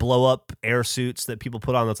those like blow up air suits that people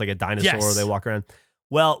put on that's like a dinosaur Yes. they walk around?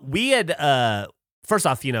 Well, we had first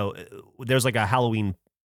off, there's like a Halloween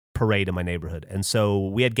parade in my neighborhood. And so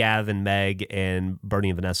we had Gav and Meg and Bernie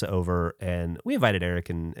and Vanessa over, and we invited Eric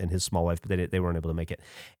and his small wife, but they weren't able to make it.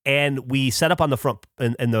 And we set up on the front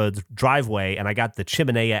in the driveway, and I got the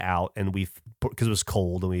chimenea out, and because it was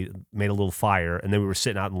cold, and we made a little fire, and then we were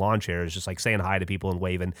sitting out in lawn chairs just like saying hi to people and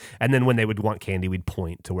waving. And then when they would want candy, we'd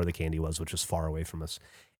point to where the candy was, which was far away from us.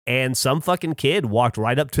 And some fucking kid walked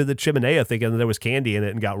right up to the chimenea thinking that there was candy in it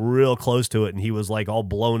and got real close to it. And he was like all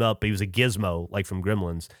blown up. He was a gizmo, like from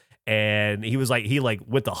Gremlins. And he was like,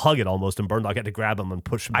 went to hug it almost, and Burndog had to grab him and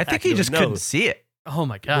push him I back think he into his just couldn't nose. see it. Oh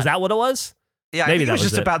my god. Was that what it was? Yeah, Maybe I think he that was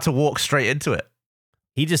was just it. about to walk straight into it.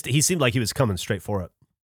 He seemed like he was coming straight for it.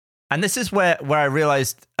 And this is where I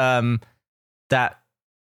realized that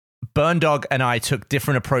Burndog and I took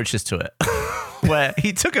different approaches to it. Where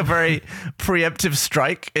he took a very preemptive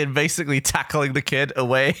strike in basically tackling the kid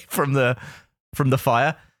away from the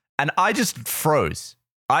fire, and I just froze.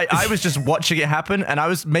 I was just watching it happen, and I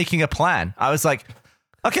was making a plan. I was like,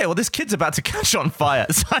 okay, well, this kid's about to catch on fire,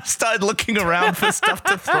 so I started looking around for stuff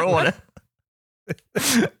to throw on it.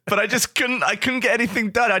 But I just couldn't get anything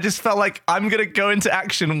done. I just felt like I'm gonna go into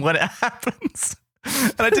action when it happens.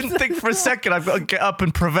 And I didn't think for a second I've got to get up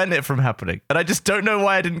and prevent it from happening. And I just don't know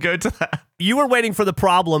why I didn't go to that. You were waiting for the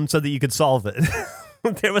problem so that you could solve it.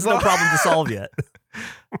 There was no problem to solve yet.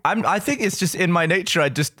 I think it's just in my nature. I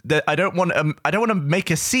don't want to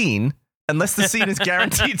make a scene unless the scene is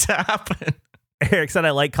guaranteed to happen. Eric said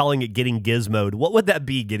I like calling it getting gizmoed. What would that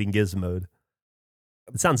be, getting gizmoed?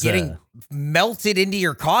 It sounds Getting melted into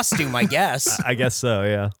your costume, I guess. I guess so,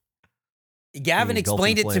 yeah. Gavin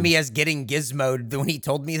explained it to me as getting gizmoed when he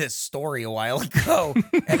told me this story a while ago.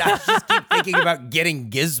 And I just keep thinking about getting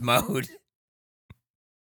gizmoed.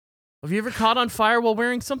 Have you ever caught on fire while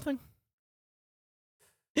wearing something?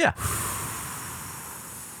 Yeah.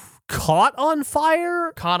 Caught on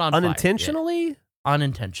fire? Caught on Unintentionally? fire. Yeah.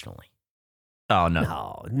 Unintentionally. Oh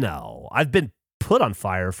no. No. I've been put on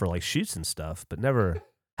fire for like shoots and stuff, but never.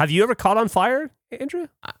 Have you ever caught on fire, Andrew?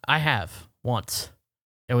 I have once.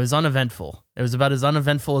 It was uneventful. It was about as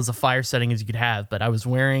uneventful as a fire setting as you could have, but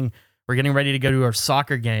we're getting ready to go to our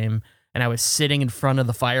soccer game, and I was sitting in front of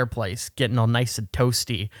the fireplace getting all nice and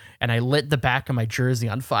toasty, and I lit the back of my jersey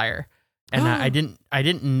on fire. And I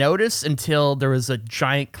didn't notice until there was a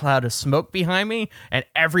giant cloud of smoke behind me, and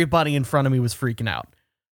everybody in front of me was freaking out.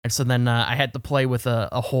 And so then I had to play with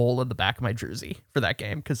a hole in the back of my jersey for that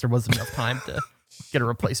game because there wasn't enough time to get a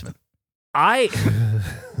replacement. I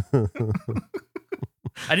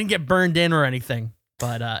didn't get burned in or anything,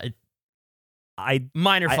 but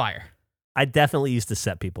minor fire. I definitely used to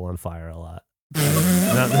set people on fire a lot.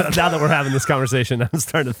 now that we're having this conversation, I'm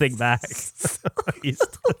starting to think back.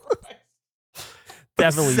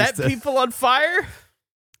 Definitely set people on fire.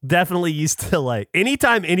 Definitely used to, like,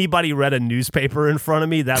 anytime anybody read a newspaper in front of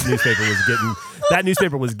me, that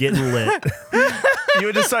newspaper was getting lit. You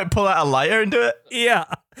would just like pull out a lighter and do it? Yeah.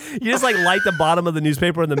 You just like light the bottom of the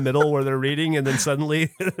newspaper in the middle where they're reading, and then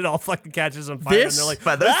suddenly it all fucking catches on fire. And they're like,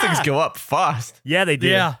 but those things go up fast. Yeah, they do.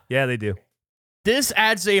 Yeah. Yeah, they do. This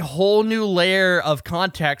adds a whole new layer of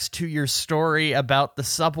context to your story about the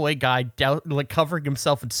subway guy covering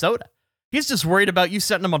himself in soda. He's just worried about you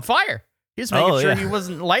setting him on fire. He's making sure he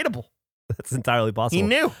wasn't lightable. That's entirely possible. He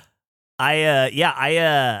knew. I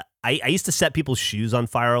used to set people's shoes on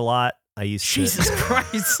fire a lot. Jesus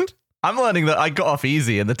Christ. I'm learning that I got off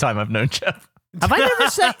easy in the time I've known Jeff. Have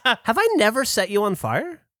I never set you on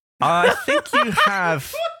fire? I think you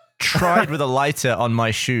have tried with a lighter on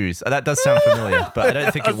my shoes. That does sound familiar, but I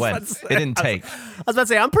don't think it went. It didn't take. I was about to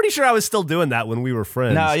say, I'm pretty sure I was still doing that when we were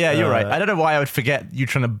friends. No, yeah, you're right. I don't know why I would forget you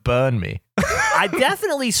trying to burn me. I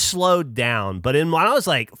definitely slowed down, but when I was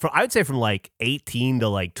like, I would say from like 18 to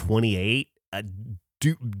like 28,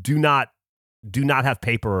 do not have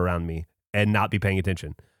paper around me and not be paying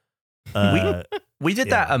attention. We did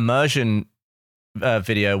that immersion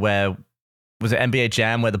video where, was it NBA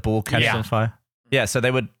Jam where the ball catches on fire? Yeah, so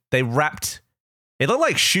they wrapped, it looked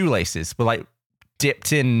like shoelaces, but like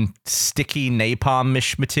dipped in sticky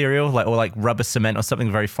napalm-ish material, or like rubber cement or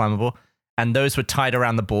something very flammable, and those were tied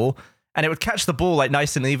around the ball, and it would catch the ball like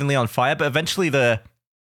nice and evenly on fire, but eventually the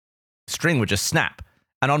string would just snap.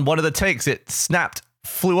 And on one of the takes, it snapped,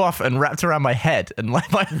 flew off, and wrapped around my head, and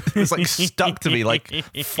like it was like stuck to me like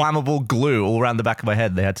flammable glue all around the back of my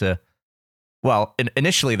head. They had to,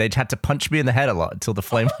 initially they'd had to punch me in the head a lot until the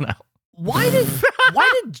flame went out. Why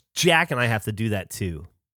did Jack and I have to do that too?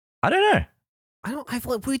 I don't know.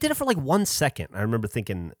 We did it for like 1 second. I remember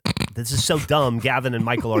thinking, This is so dumb. Gavin and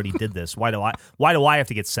Michael already did this. Why do I have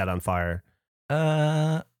to get set on fire?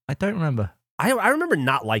 I don't remember. I remember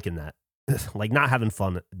not liking that. Like not having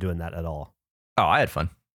fun doing that at all. Oh, I had fun.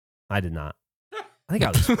 I did not. I think I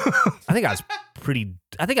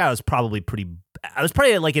was probably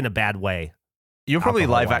like in a bad way. You were probably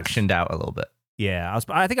live Alcohol-wise. actioned out a little bit. Yeah,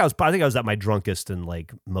 I think I was at my drunkest and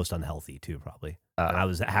like most unhealthy too, probably. And I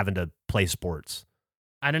was having to play sports.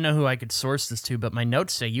 I don't know who I could source this to, but my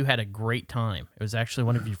notes say you had a great time. It was actually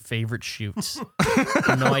one of your favorite shoots. I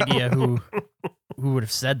have no idea who would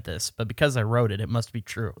have said this, but because I wrote it, it must be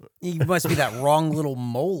true. You must be that wrong little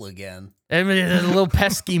mole again. I mean, there's a little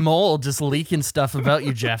pesky mole just leaking stuff about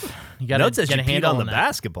you, Jeff. You got Note to says get you a peed handle on the on that.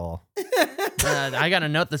 basketball. I got a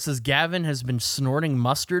note that says Gavin has been snorting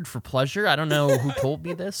mustard for pleasure. I don't know who told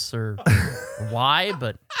me this or why,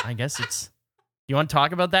 but I guess it's. You want to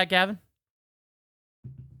talk about that, Gavin?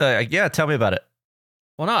 Yeah, tell me about it.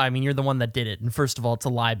 Well, no, I mean, you're the one that did it. And first of all, it's a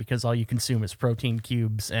lie because all you consume is protein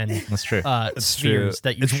cubes and That's true. spheres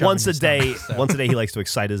that you It's shove once in a your day. stomach, so. Once a day, he likes to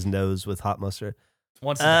excite his nose with hot mustard.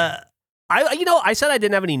 Once a day. I said I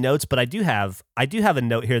didn't have any notes, but I do have a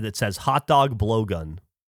note here that says hot dog blowgun.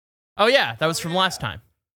 Oh, yeah, that was from last time.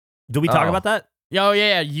 Did we talk Oh. about that? Oh,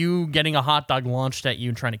 yeah, you getting a hot dog launched at you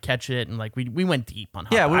and trying to catch it. And like we went deep on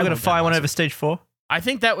hot Yeah, dog. we were I going went to fire down one last over stage 4. I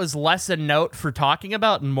think that was less a note for talking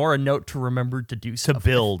about and more a note to remember to do To stuff.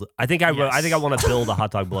 build. I think I Yes. want to build a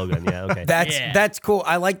hot dog blowgun. Yeah, okay. That's cool.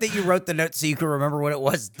 I like that you wrote the note so you can remember what it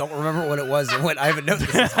was. Don't remember what it was. And what I have a note that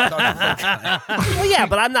says hot dog. Well, yeah,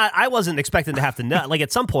 but I wasn't expecting to have to know. Like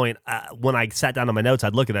at some point, when I sat down on my notes,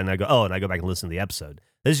 I'd look at it and I go, oh, and I go back and listen to the episode.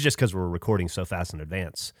 This is just because we're recording so fast in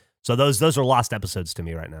advance. So those are lost episodes to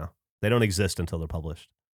me right now. They don't exist until they're published.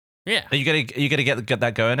 Yeah. Are you gonna get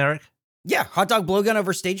that going, Eric? Yeah, hot dog blowgun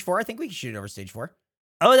over stage 4. I think we can shoot it over stage 4.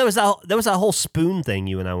 Oh, there was that whole spoon thing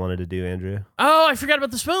you and I wanted to do, Andrew. Oh, I forgot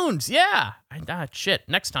about the spoons. Yeah. Shit.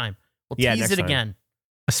 Next time. We'll Yeah, tease next it time. again.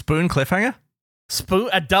 A spoon cliffhanger?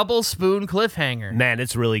 A double spoon cliffhanger. Man,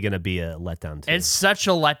 it's really gonna be a letdown too. It's such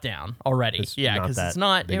a letdown already. It's Yeah, not because that it's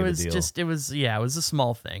not. big It of a was deal. just. It was a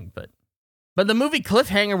small thing, but the movie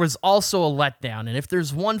Cliffhanger was also a letdown. And if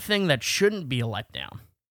there's one thing that shouldn't be a letdown,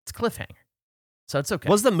 it's Cliffhanger. So it's okay.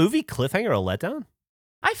 Was the movie Cliffhanger a letdown?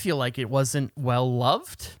 I feel like it wasn't well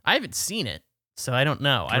loved. I haven't seen it, so I don't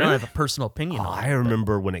know. I don't Really? have a personal opinion Oh, on it. I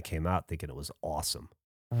remember when it came out thinking it was awesome.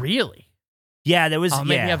 but- Really? Yeah, there was. Oh,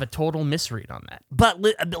 maybe yeah. I have a total misread on that. But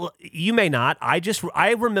you may not. I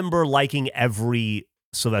remember liking every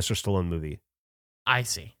Sylvester Stallone movie. I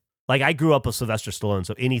see. Like I grew up with Sylvester Stallone,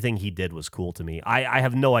 so anything he did was cool to me. I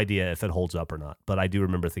have no idea if it holds up or not, but I do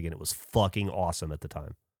remember thinking it was fucking awesome at the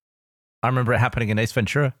time. I remember it happening in Ace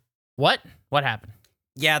Ventura. What? What happened?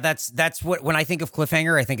 Yeah, that's what when I think of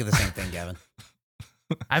cliffhanger, I think of the same thing, Gavin.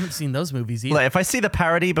 I haven't seen those movies either. Like, if I see the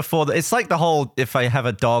parody before, it's like the whole if I have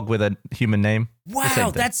a dog with a human name. Same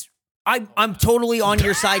Wow, thing. I'm totally on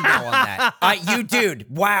your side now on that. You dude,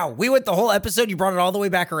 wow. We went the whole episode, you brought it all the way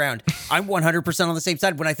back around. I'm 100% on the same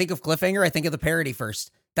side. When I think of cliffhanger, I think of the parody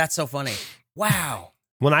first. That's so funny. Wow.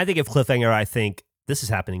 When I think of Cliffhanger, I think this is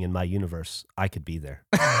happening in my universe. I could be there.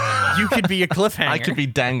 You could be a cliffhanger. I could be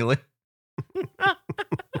dangling.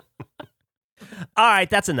 All right,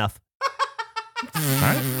 that's enough.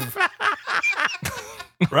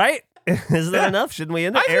 Right? Isn't that enough? Shouldn't we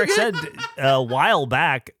end it? I Eric forget. said a while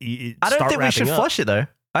back. I don't think we should flush it though.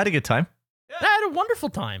 I had a good time. I had a wonderful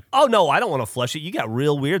time. Oh no, I don't want to flush it. You got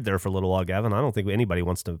real weird there for a little while, Gavin. I don't think anybody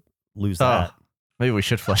wants to lose that. Maybe we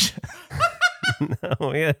should flush it.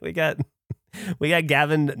 No, yeah, we got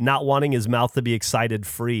Gavin not wanting his mouth to be excited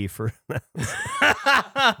free for.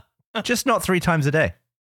 Just not 3 times a day.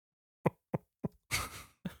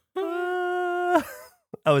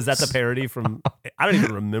 Oh, is that the parody from? I don't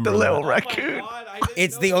even remember. The little that. raccoon.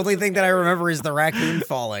 It's the only thing that I remember is the raccoon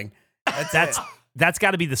falling. That's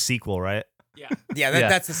got to be the sequel, right? Yeah, Yeah.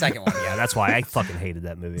 that's the second one. Yeah, Yeah. that's why I fucking hated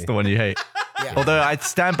that movie. It's the one you hate. Yeah. Although I'd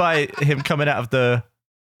stand by him coming out of the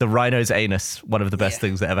rhino's anus, one of the best Yeah.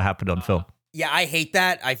 things that ever happened on film. Yeah, I hate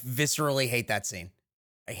that. I viscerally hate that scene.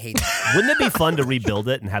 I hate that. Wouldn't it be fun to rebuild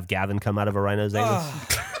it and have Gavin come out of a rhino's anus?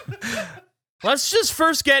 Let's just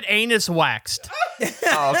first get anus waxed.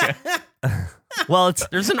 Oh, okay. Well, it's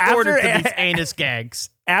There's an after- order for these anus gags.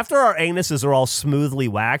 after our anuses are all smoothly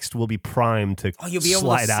waxed, we'll be primed to Oh, you'll be able to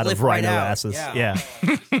slide out of slip right rhino out. asses. Yeah. Yeah,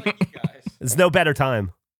 Just like you guys. there's no better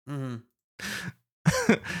time.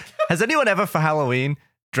 Mm-hmm. Has anyone ever for Halloween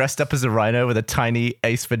dressed up as a rhino with a tiny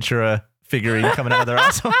Ace Ventura figurine coming out of their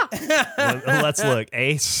asshole? Let's look.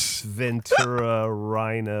 Ace Ventura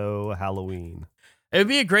Rhino Halloween. It would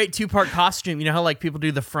be a great 2-part costume. You know how like people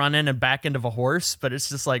do the front end and back end of a horse, but it's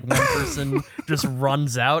just like one person just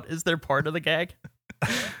runs out. Is there part of the gag?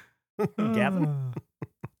 Gavin? Oh,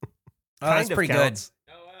 that's Kind of pretty counts.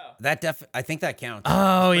 good. I think that counts.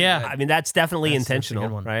 Oh Pretty yeah. good. I mean, that's definitely That's a good intentional,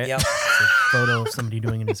 one. right? Yep. It's a photo of somebody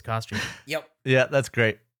doing it in his costume. Yep. Yeah, that's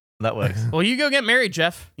great. That works. Well, you go get married,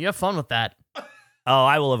 Jeff. You have fun with that. Oh,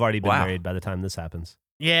 I will have already been Wow. married by the time this happens.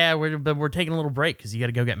 Yeah, we're taking a little break because you got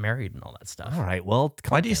to go get married and all that stuff. All right. Well,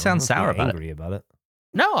 Why do you sound sour about it? angry about it?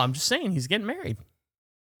 No, I'm just saying he's getting married.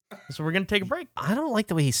 So we're gonna take a break. I don't like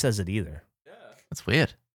the way he says it either. That's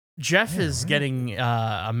weird. Jeff is getting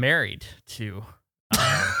married to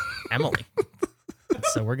Emily.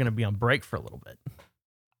 So we're gonna be on break for a little bit.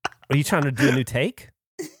 Are you trying to do a new take?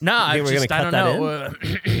 No, I think we're just I gonna don't know.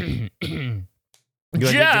 You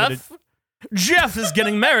wanna give Jeff is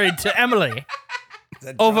getting married to Emily Is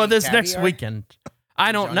that over Johnny this next Caviar? weekend.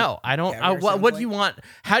 I don't Johnny know. I don't. Caviar what sounds do you want?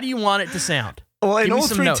 How do you want it to sound? Well, in Give me all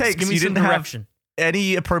some 3 notes. takes, Give me you some didn't have direction.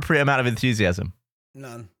 any appropriate amount of enthusiasm.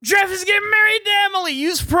 None. Jeff is getting married to Emily.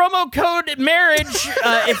 Use promo code marriage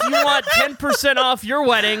if you want 10% off your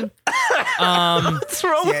wedding. What's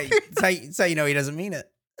wrong? Yeah, it's how you know he doesn't mean it.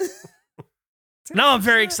 No, I'm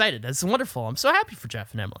very excited. That's wonderful. I'm so happy for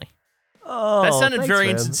Jeff and Emily. Oh, That sounded thanks, very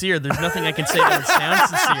man. insincere. There's nothing I can say that would sound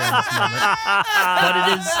sincere in this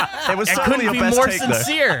moment. But It was it certainly couldn't your be best more take, though.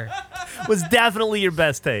 sincere. Was definitely your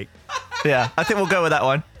best take. Yeah, I think we'll go with that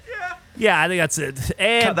one. Yeah, I think that's it.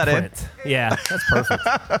 And Cut that in. print. Yeah, that's perfect.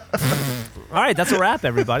 All right, that's a wrap,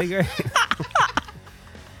 everybody. Great.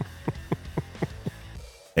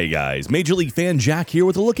 Hey guys, Major League fan Jack here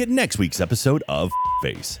with a look at next week's episode of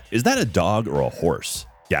Face. Is that a dog or a horse?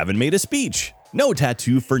 Gavin made a speech. No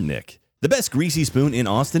tattoo for Nick. The best greasy spoon in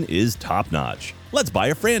Austin is top notch. Let's buy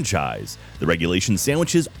a franchise. The regulation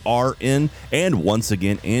sandwiches are in, and once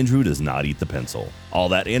again, Andrew does not eat the pencil. All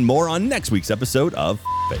that and more on next week's episode of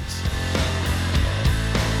Face.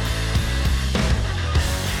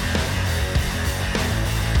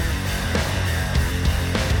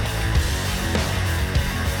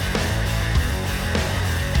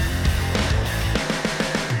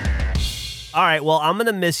 All right, well, I'm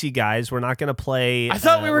gonna miss you guys. We're not gonna play. I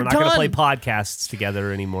thought we were We're not gonna play done. podcasts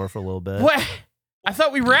together anymore for a little bit. What? I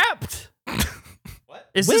thought we wrapped. What?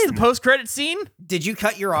 Is this the When? post-credit scene? Did you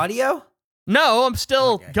cut your audio? No, I'm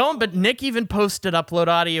still Okay. going, but Nick even posted upload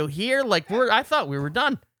audio here. Like I thought we were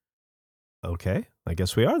done. Okay, I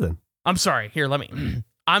guess we are then. I'm sorry. Here, let me.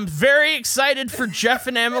 I'm very excited for Jeff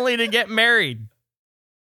and Emily to get married.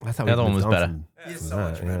 I thought The other one moved was on better. from- Yeah, from so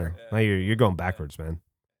that, much yeah. better. Now you're going backwards, man.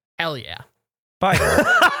 Hell yeah. Bye.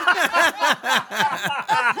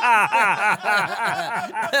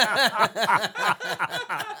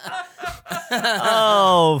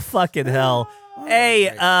 Oh, fucking hell. Hey,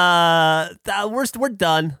 we're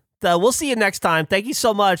done. We'll see you next time. Thank you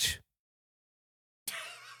so much.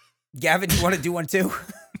 Gavin, you want to do one too?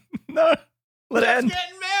 No. Let it end.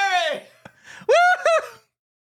 Getting married. Woo!